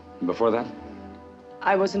Cipriano's. And before that?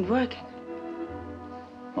 I wasn't working.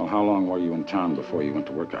 Well, how long were you in town before you went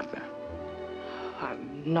to work out there?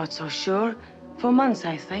 I'm not so sure. 4 months,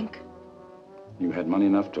 I think. You had money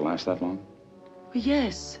enough to last that long?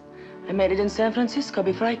 Yes. I made it in San Francisco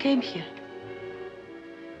before I came here.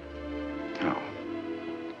 How?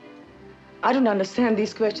 I don't understand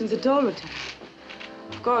these questions at all, Lieutenant.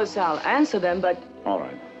 Of course, I'll answer them, but... All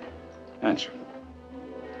right. Answer.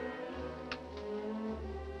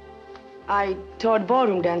 I taught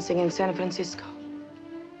ballroom dancing in San Francisco.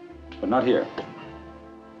 But not here.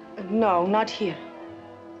 No, not here.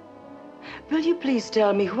 Will you please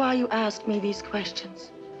tell me why you asked me these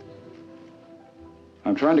questions?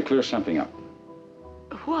 I'm trying to clear something up.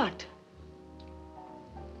 What?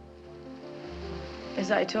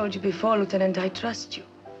 As I told you before, Lieutenant, I trust you.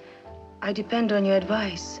 I depend on your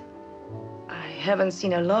advice. I haven't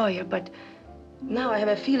seen a lawyer, but now I have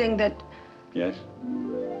a feeling that... Yes?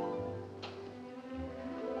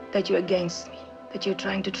 That you're against me, that you're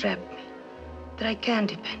trying to trap me, that I can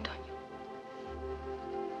depend on you.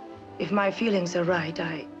 If my feelings are right,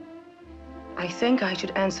 I think I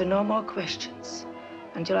should answer no more questions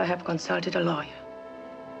until I have consulted a lawyer.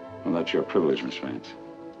 Well, that's your privilege, Miss Vance.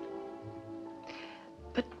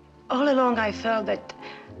 But all along I felt that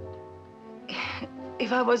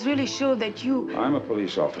if I was really sure that you... I'm a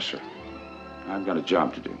police officer. I've got a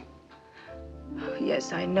job to do. Oh,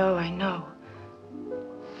 yes, I know.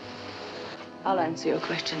 I'll answer your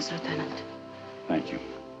questions, Lieutenant. Thank you.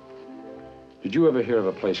 Did you ever hear of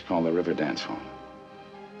a place called the River Dance Hall?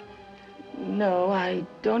 No, I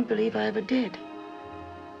don't believe I ever did.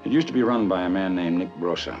 It used to be run by a man named Nick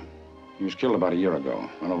Brosa. He was killed about a year ago,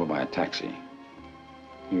 run over by a taxi.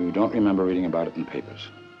 You don't remember reading about it in the papers?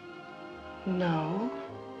 No.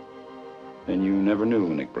 Then you never knew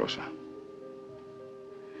Nick Brosa?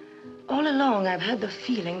 All along, I've had the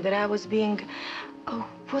feeling that I was being... Oh,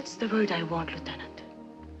 what's the word I want, Lieutenant?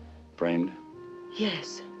 Framed?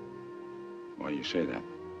 Yes. Why do you say that?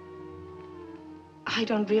 I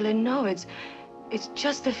don't really know. It's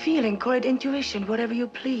just a feeling. Call it intuition, whatever you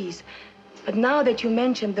please. But now that you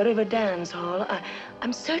mentioned the River Dance Hall,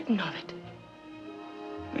 I'm certain of it.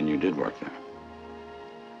 Then you did work there?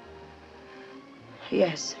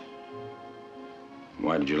 Yes.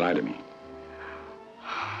 Why did you lie to me?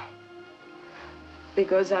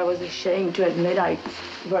 Because I was ashamed to admit I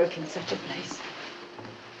work in such a place.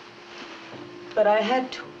 But I had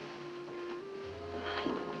to.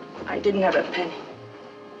 I didn't have a penny.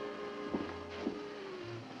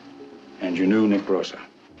 And you knew Nick Brosa?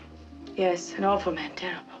 Yes, an awful man,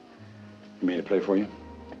 terrible. He made a play for you?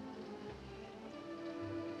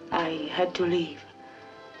 I had to leave.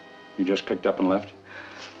 You just picked up and left?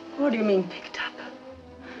 What do you mean, picked up?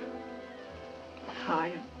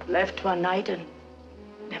 I left one night and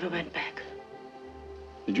never went back.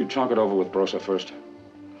 Did you talk it over with Brosa first?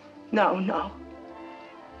 No.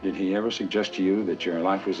 Did he ever suggest to you that your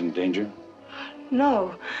life was in danger?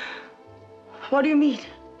 No. What do you mean?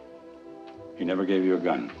 He never gave you a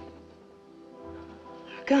gun?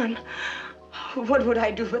 A gun? What would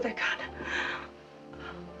I do with a gun?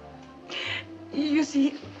 You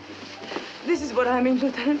see, this is what I mean,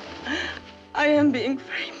 Lieutenant. I am being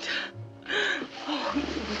framed. Oh,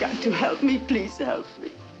 you've got to help me. Please help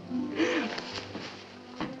me.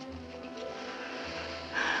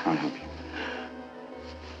 I'll help you.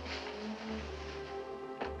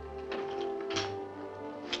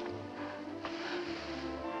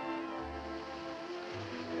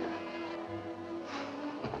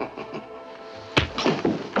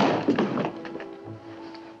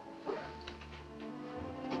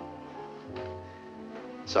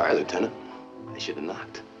 Sorry, Lieutenant. I should have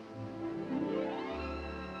knocked.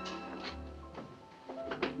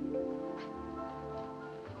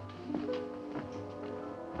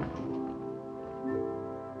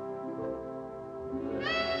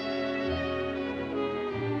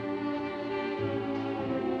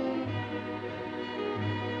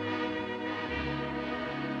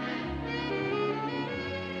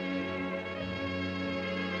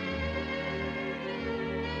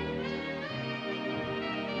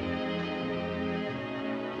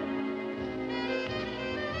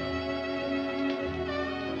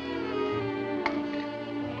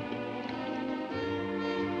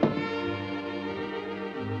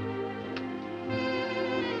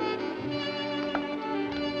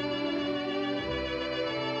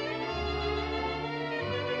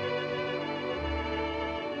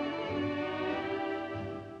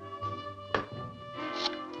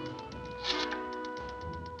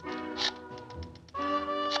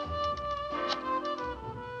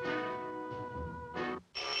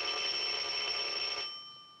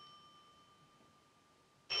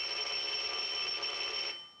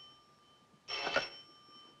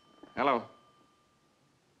 Hello.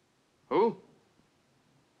 Who?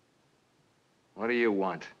 What do you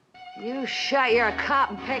want? You shut your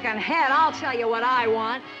cotton-picking head. I'll tell you what I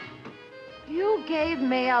want. You gave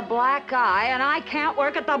me a black eye, and I can't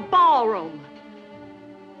work at the ballroom.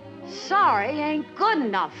 Sorry ain't good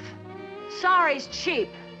enough. Sorry's cheap.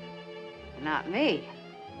 Not me.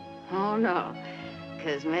 Oh, no.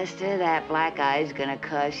 Because, mister, that black eye's gonna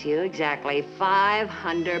cost you exactly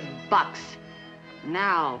 $500.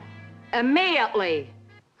 Now, immediately.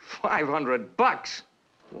 $500?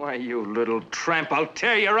 Why, you little tramp, I'll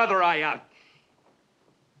tear your other eye out.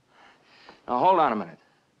 Now, hold on a minute.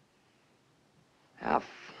 Oh,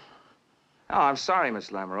 I'm sorry, Miss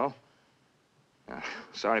Lamoureux.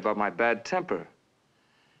 Sorry about my bad temper.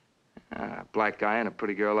 A black guy and a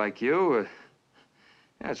pretty girl like you,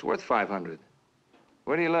 yeah, it's worth 500.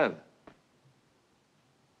 Where do you live?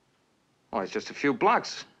 Oh, it's just a few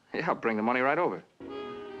blocks. Yeah, I'll bring the money right over.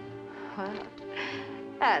 Well,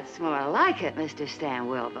 that's more like it, Mr. Stan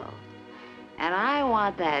Wilbo. And I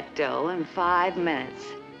want that dough in 5 minutes.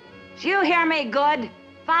 Do you hear me good?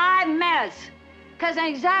 5 minutes. Because in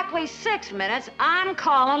exactly 6 minutes, I'm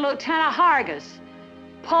calling Lieutenant Hargis.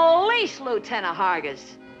 Police Lieutenant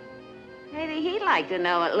Hargis. Maybe he'd like to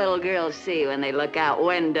know what little girls see when they look out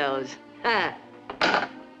windows.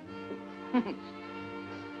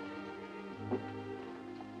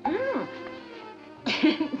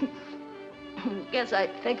 Guess I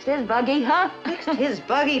fixed his buggy, huh? Fixed his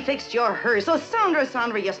buggy, fixed your hers. So, Sandra,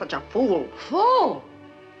 you're such a fool. Fool?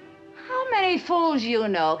 How many fools you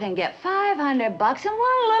know can get $500 in one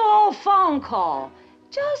little old phone call?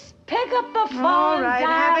 Just pick up the phone, All right,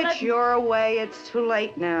 dial have it your way. It's too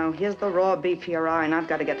late now. Here's the raw beef for your eye, and I've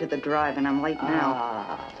got to get to the drive, and I'm late now.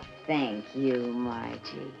 Oh, thank you,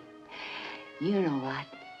 Margie. You know what?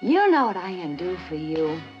 You know what I can do for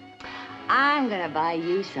you? I'm gonna buy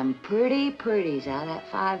you some pretties out of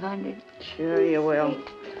that 500. Sure you will.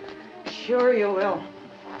 Sure you will.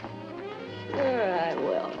 Sure I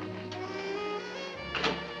will.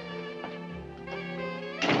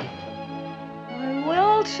 I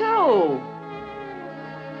will too.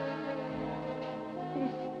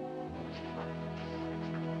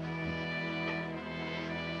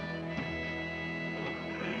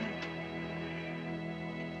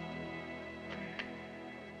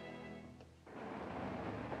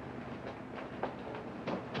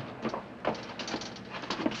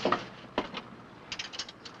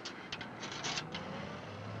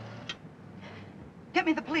 Get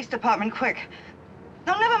me the police department, quick.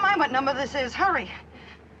 No, never mind what number this is. Hurry.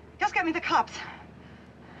 Just get me the cops.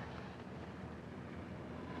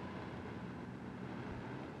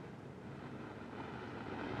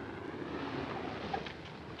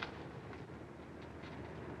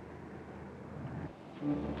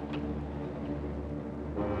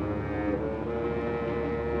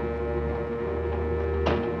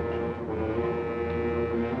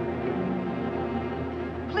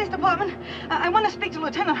 Police department, I want to speak to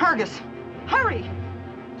Lieutenant Hargis. Hurry!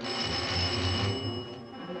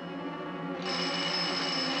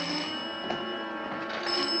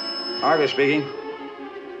 Hargis speaking.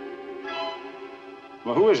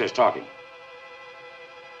 Well, who is this talking?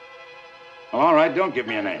 Well, all right, don't give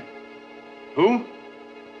me a name. Who?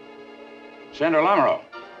 Sandra Lamoureux.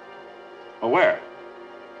 Well, where?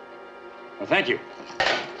 Well, thank you.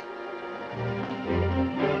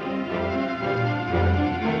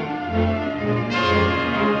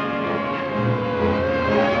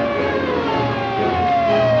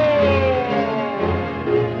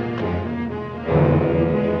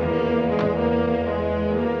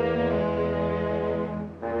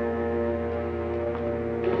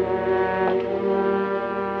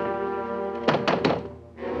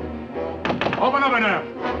 Open up in there!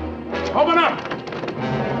 Open up!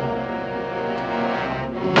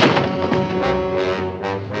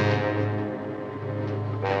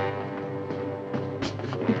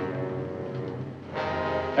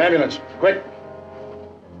 Ambulance, quick.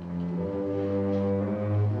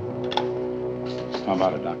 How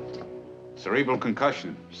about it, Doc? Cerebral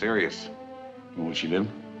concussion, serious. Will she live?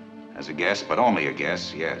 As a guess, but only a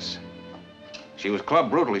guess, yes. She was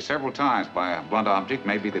clubbed brutally several times by a blunt object,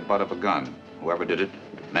 maybe the butt of a gun. Whoever did it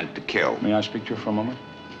meant to kill. May I speak to her for a moment?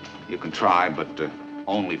 You can try, but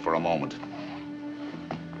only for a moment.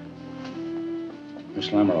 Miss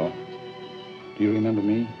Lamoureux, do you remember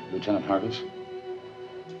me, Lieutenant Hargis?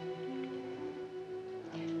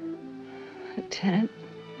 Lieutenant,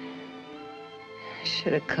 I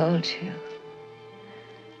should have called you.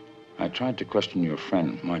 I tried to question your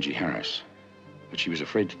friend, Margie Harris, but she was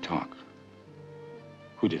afraid to talk.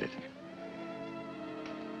 Who did it?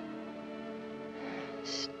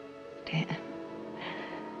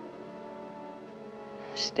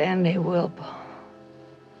 Stanley Wilbo.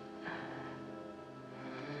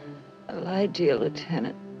 I lied to you,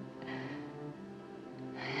 Lieutenant.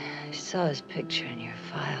 I saw his picture in your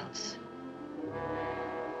files.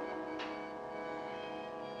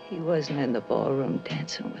 He wasn't in the ballroom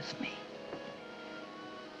dancing with me.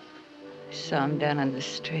 I saw him down on the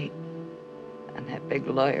street, and that big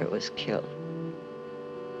lawyer was killed.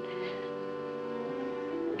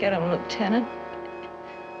 Get him, Lieutenant.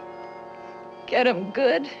 Get him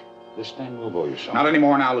good. This Stan Wilbo you saw. Not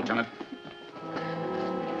anymore now, Lieutenant.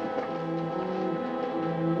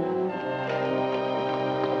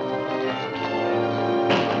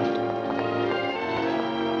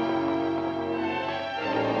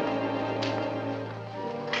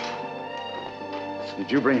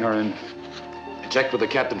 Did you bring her in? I checked with the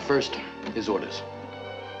captain first. His orders.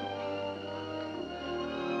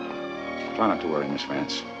 Try not to worry, Miss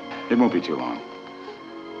Vance. It won't be too long.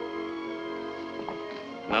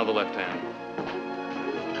 Now the left hand.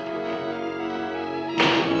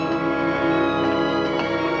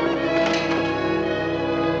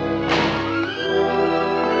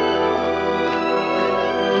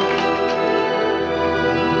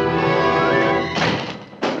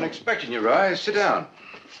 I've been expecting you, Roy. Sit down.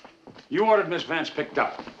 You ordered Miss Vance picked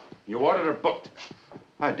up. You ordered her booked.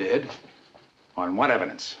 I did. On what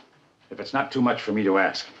evidence? If it's not too much for me to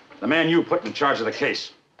ask. The man you put in charge of the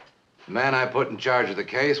case. The man I put in charge of the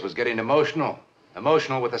case was getting emotional.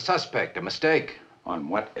 Emotional with a suspect, a mistake. On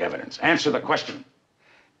what evidence? Answer the question.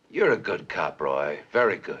 You're a good cop, Roy.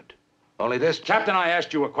 Very good. Only this... Captain, I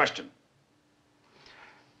asked you a question.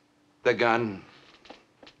 The gun.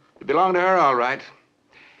 It belonged to her, all right.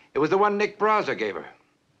 It was the one Nick Browser gave her.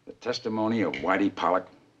 The testimony of Whitey Pollock?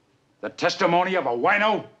 The testimony of a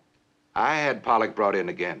wino? I had Pollock brought in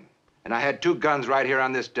again. And I had 2 guns right here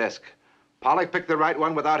on this desk. Pollock picked the right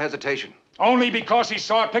one without hesitation. Only because he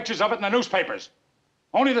saw pictures of it in the newspapers.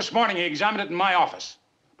 Only this morning he examined it in my office.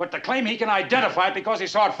 But to claim he can identify it because he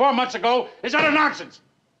saw it 4 months ago is utter nonsense.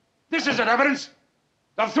 This isn't evidence.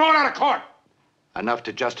 They'll throw it out of court. Enough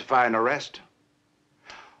to justify an arrest?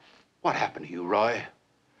 What happened to you, Roy?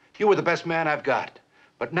 You were the best man I've got.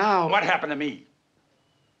 But now... What happened to me?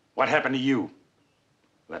 What happened to you?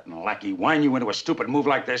 Letting a lackey whine you into a stupid move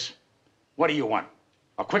like this? What do you want?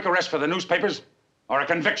 A quick arrest for the newspapers or a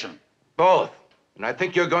conviction? Both. And I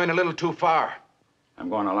think you're going a little too far. I'm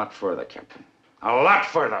going a lot further, Captain. A lot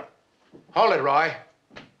further. Hold it, Roy.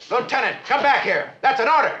 Lieutenant, come back here. That's an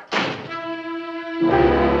order.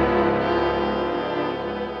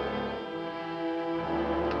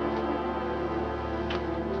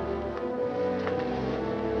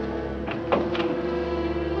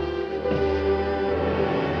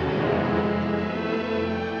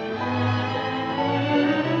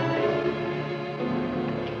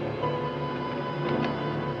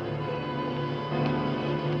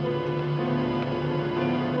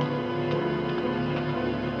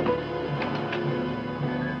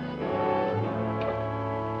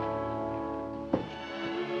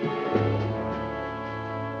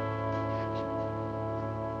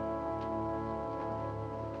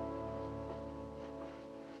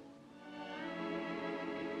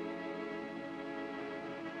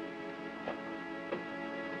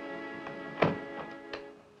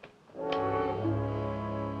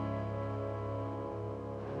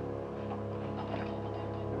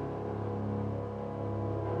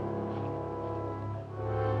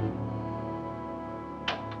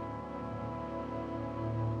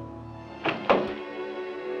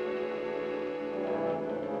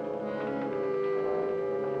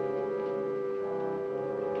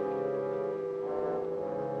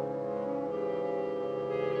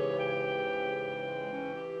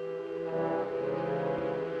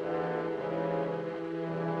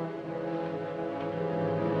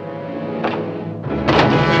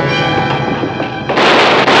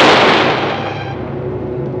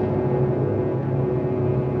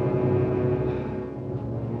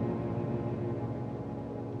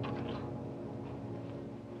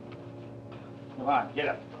 Come on, get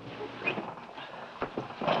up.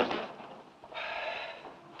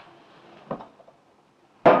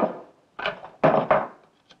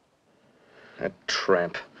 That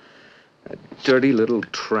tramp. That dirty little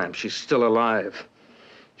tramp. She's still alive.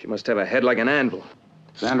 She must have a head like an anvil.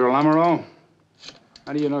 Sandra Lamoureux?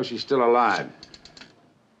 How do you know she's still alive?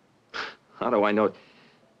 How do I know?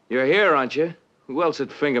 You're here, aren't you? Who else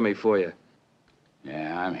would finger me for you?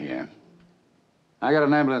 Yeah, I'm here. I got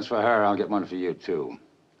an ambulance for her. I'll get one for you, too.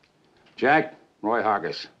 Jack, Roy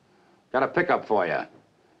Hargis. Got a pickup for you.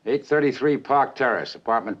 833 Park Terrace,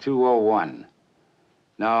 apartment 201.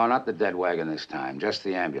 No, not the dead wagon this time, just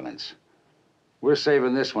the ambulance. We're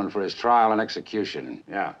saving this one for his trial and execution.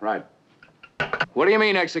 Yeah, right. What do you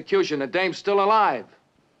mean, execution? The dame's still alive.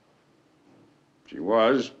 She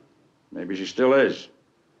was. Maybe she still is.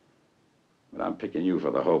 But I'm picking you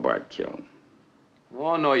for the Hobart kill.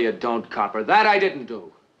 Oh, no, you don't, copper. That I didn't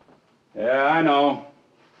do. Yeah, I know.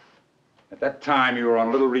 At that time, you were on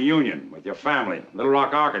a little reunion with your family, Little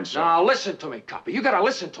Rock, Arkansas. Now, listen to me, copper. You gotta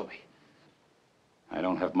listen to me. I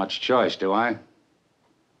don't have much choice, do I?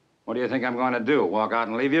 What do you think I'm going to do, walk out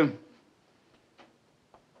and leave you?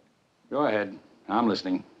 Go ahead. I'm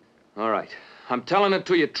listening. All right. I'm telling it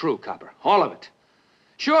to you true, copper. All of it.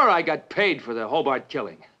 Sure, I got paid for the Hobart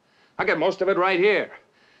killing. I got most of it right here.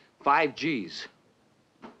 5 G's.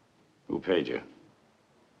 Who paid you?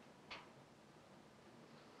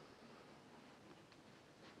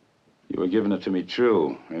 You were giving it to me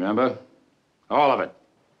true, remember? All of it.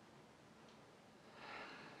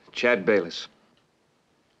 Chad Bayless.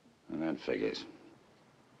 And that figures.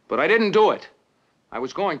 But I didn't do it. I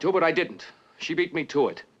was going to, but I didn't. She beat me to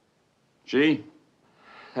it. She?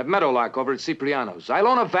 That meadowlark over at Cipriano's.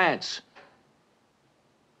 Ilona Vance.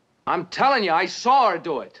 I'm telling you, I saw her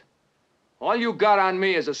do it. All you got on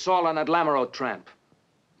me is assault on that Lamoureux tramp.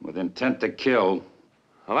 With intent to kill.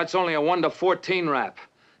 Well, that's only a 1 to 14 rap.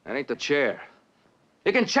 That ain't the chair.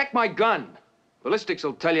 You can check my gun. Ballistics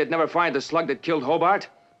will tell you it'd never find the slug that killed Hobart.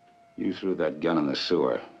 You threw that gun in the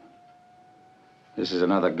sewer. This is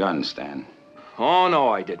another gun, Stan. Oh, no,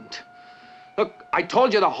 I didn't. Look, I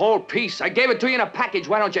told you the whole piece. I gave it to you in a package.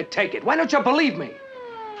 Why don't you take it? Why don't you believe me?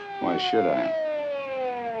 Why should I?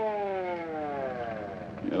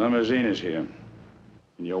 Your limousine is here.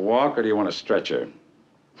 Can you walk, or do you want a stretcher?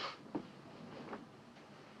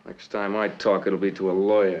 Next time I talk, it'll be to a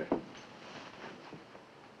lawyer.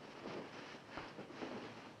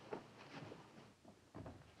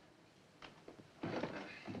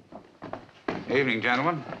 Evening,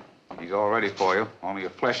 gentlemen. He's all ready for you. Only a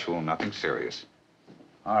flesh wound, nothing serious.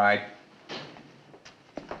 All right.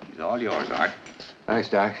 He's all yours, Art. Thanks,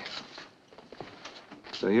 Doc.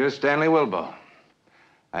 So you're Stanley Wilbo.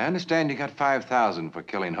 I understand you got $5,000 for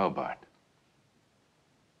killing Hobart.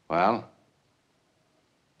 Well?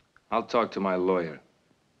 I'll talk to my lawyer.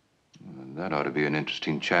 That ought to be an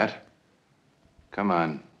interesting chat. Come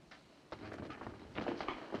on.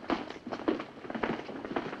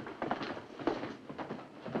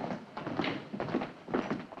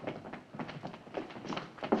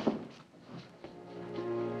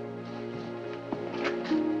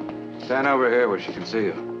 Stand over here where she can see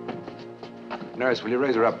you. Nurse, will you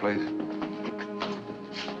raise her up, please?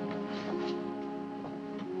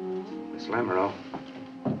 Miss Lamoureux.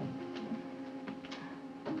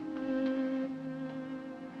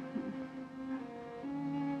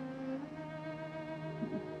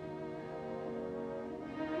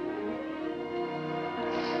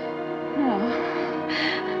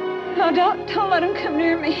 No, don't let him come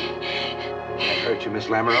near me. I'll hurt you, Miss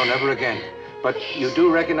Lamoureux, never again. But you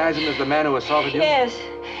do recognize him as the man who assaulted you? Yes.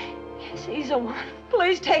 Yes, he's the one.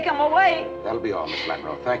 Please take him away. That'll be all, Miss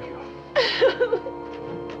Lamoureux. Thank you.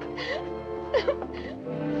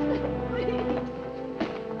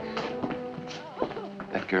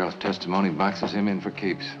 That girl's testimony boxes him in for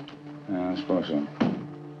keeps. Yeah, I suppose so.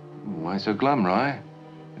 Why so glum, Roy?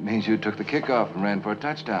 It means you took the kickoff and ran for a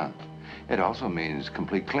touchdown. It also means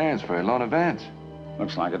complete clearance for Ilona Vance.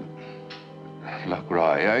 Looks like it. Look,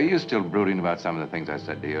 Roy, are you still brooding about some of the things I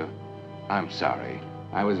said to you? I'm sorry.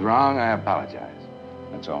 I was wrong. I apologize.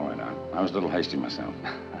 That's all right, Art. I was a little hasty myself.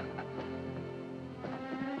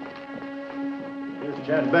 Here's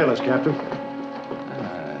Chad Bayless, Captain.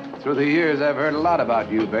 Through the years, I've heard a lot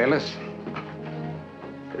about you, Bayless.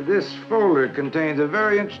 This folder contains a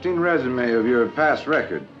very interesting resume of your past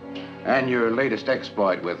record and your latest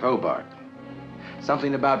exploit with Hobart.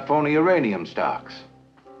 Something about phony uranium stocks.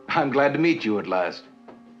 I'm glad to meet you at last.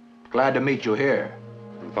 Glad to meet you here.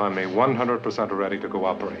 And find me 100% ready to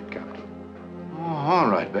cooperate, Captain. Oh, all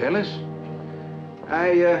right, Bayless.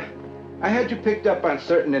 I had you picked up on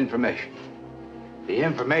certain information. The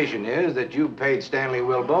information is that you paid Stanley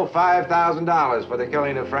Wilbo $5,000 for the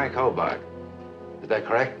killing of Frank Hobart. Is that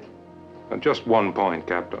correct? And just one point,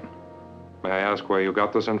 Captain. May I ask where you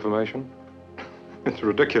got this information? It's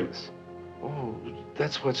ridiculous. Oh,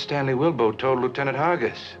 that's what Stanley Wilbo told Lieutenant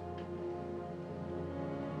Hargis.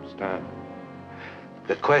 Stan.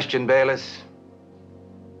 The question, Bayless?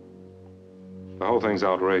 The whole thing's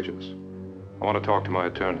outrageous. I want to talk to my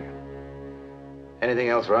attorney. Anything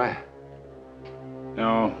else, Roy?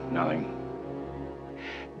 No, nothing.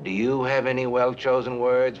 Do you have any well-chosen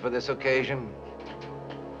words for this occasion?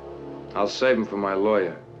 I'll save them for my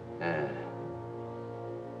lawyer.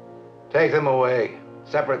 Take them away.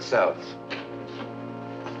 Separate cells.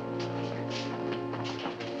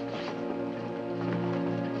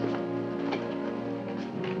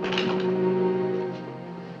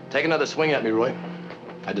 Take another swing at me, Roy.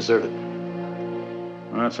 I deserve it.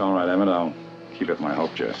 Well, that's all right, Emmett. I'll keep it in my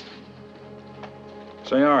hope chest.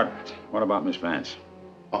 Say, Art, what about Miss Vance?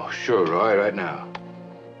 Oh, sure, Roy, right now.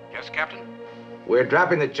 Yes, Captain? We're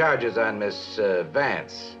dropping the charges on Miss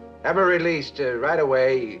Vance. Have her released right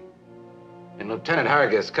away in Lieutenant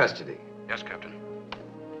Hargis' custody. Yes, Captain.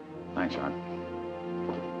 Thanks, Art.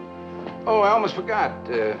 Oh, I almost forgot.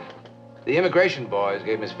 The immigration boys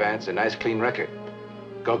gave Miss Vance a nice, clean record.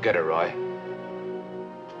 Go get her, Roy.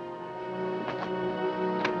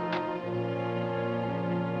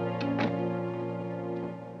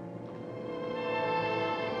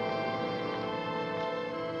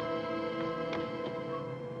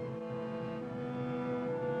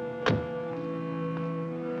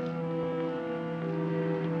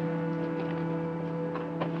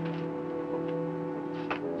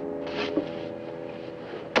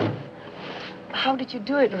 How did you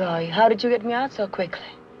do it, Roy? How did you get me out so quickly?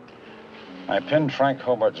 I pinned Frank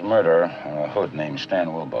Hobart's murder on a hood named Stan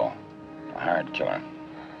Wilbo, a hired killer.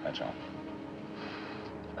 That's all.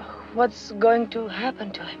 What's going to happen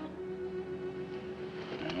to him?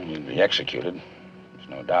 He'll be executed. There's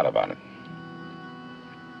no doubt about it.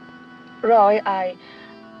 Roy, I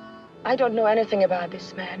don't know anything about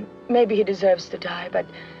this man. Maybe he deserves to die,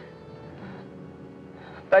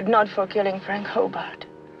 but not for killing Frank Hobart.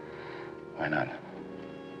 Why not?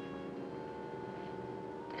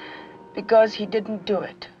 Because he didn't do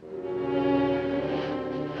it.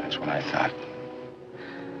 That's what I thought.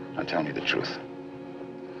 Now tell me the truth.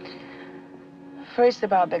 First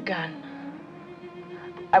about the gun.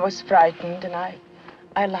 I was frightened and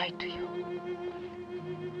I lied to you.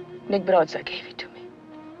 Nick Broadsa gave it to me.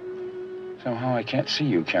 Somehow I can't see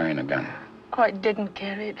you carrying a gun. Oh, I didn't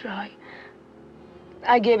carry it, Roy.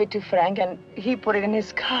 I gave it to Frank and he put it in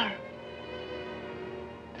his car.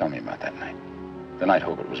 Tell me about that night. The night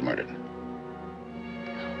Hobart was murdered.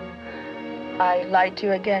 I lied to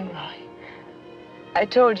you again, Roy. I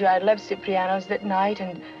told you I left Cipriano's that night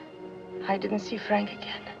and I didn't see Frank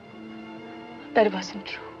again. That wasn't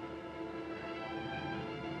true.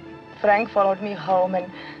 Frank followed me home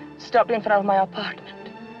and stopped in front of my apartment.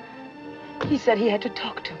 He said he had to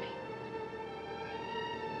talk to me.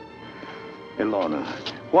 Ilona,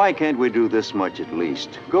 why can't we do this much at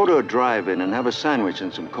least? Go to a drive-in and have a sandwich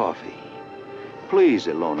and some coffee. Please,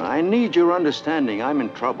 Ilona, I need your understanding. I'm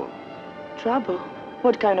in trouble. Trouble?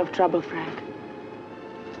 What kind of trouble, Frank?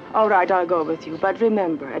 All right, I'll go with you. But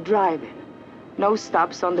remember, a drive-in. No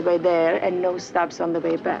stops on the way there and no stops on the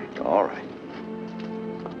way back. All right.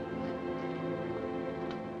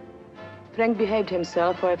 Frank behaved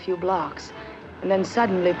himself for a few blocks and then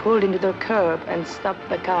suddenly pulled into the curb and stopped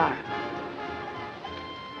the car.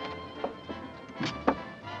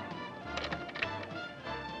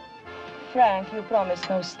 Frank, you promised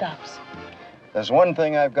no stops. There's one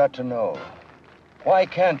thing I've got to know. Why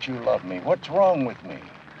can't you love me? What's wrong with me?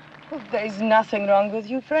 Oh, there's nothing wrong with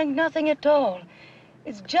you, Frank, nothing at all.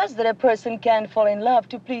 It's just that a person can't fall in love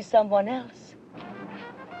to please someone else.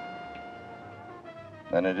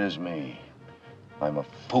 Then it is me. I'm a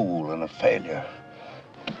fool and a failure.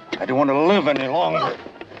 I don't want to live any longer.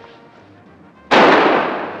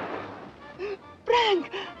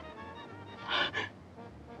 Frank!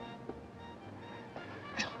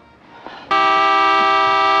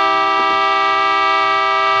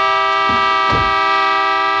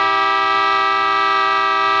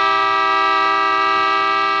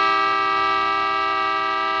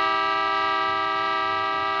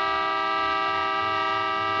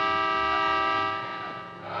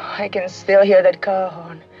 I can still hear that car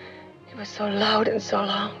horn. It was so loud and so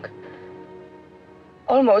long.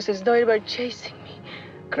 Almost as though it were chasing me,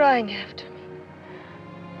 crying after me.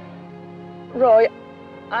 Roy,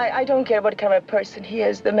 I don't care what kind of person he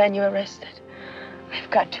is, the man you arrested.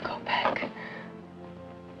 I've got to go back.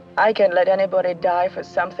 I can't let anybody die for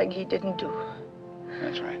something he didn't do.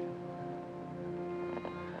 That's right.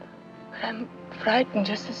 But I'm frightened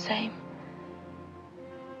just the same.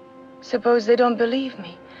 Suppose they don't believe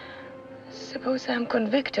me. Suppose I'm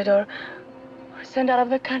convicted or sent out of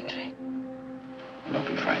the country. Don't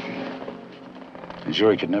be frightened. The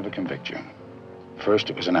jury could never convict you. First,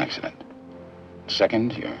 it was an accident.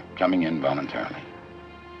 Second, you're coming in voluntarily.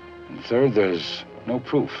 And third, there's no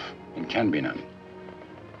proof and can be none.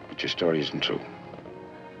 But your story isn't true.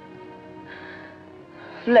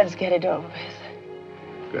 Let's get it over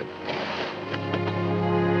with. Good.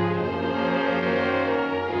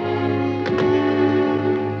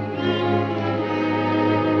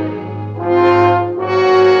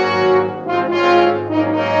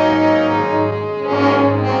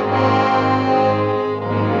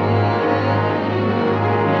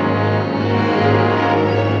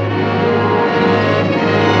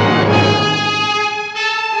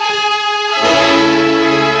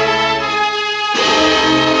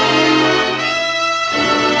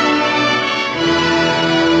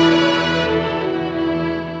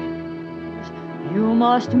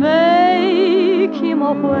 Must make him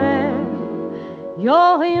aware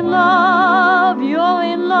you're in love, you're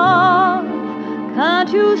in love. Can't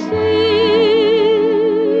you see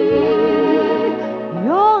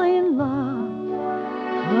you're in love?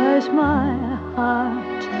 Press my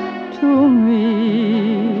heart to me.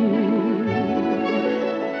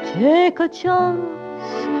 Take a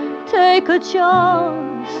chance, take a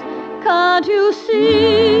chance. Can't you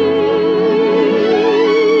see?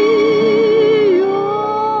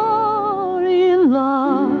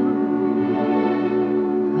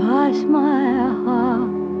 My heart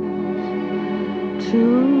to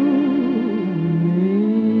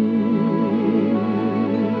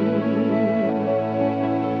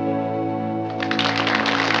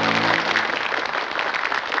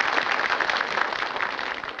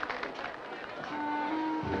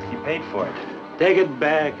paid for it. Take it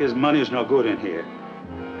back. His money's no good in here.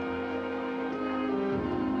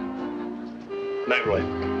 Night, Roy.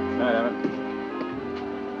 Night, Evan.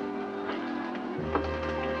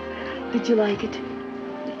 Did you like it?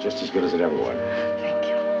 Just as good as it ever was.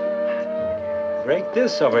 Break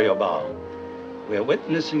this over your bow. We're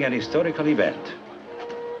witnessing an historical event.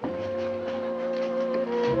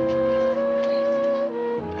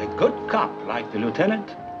 A good cop like the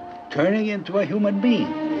lieutenant turning into a human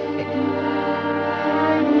being.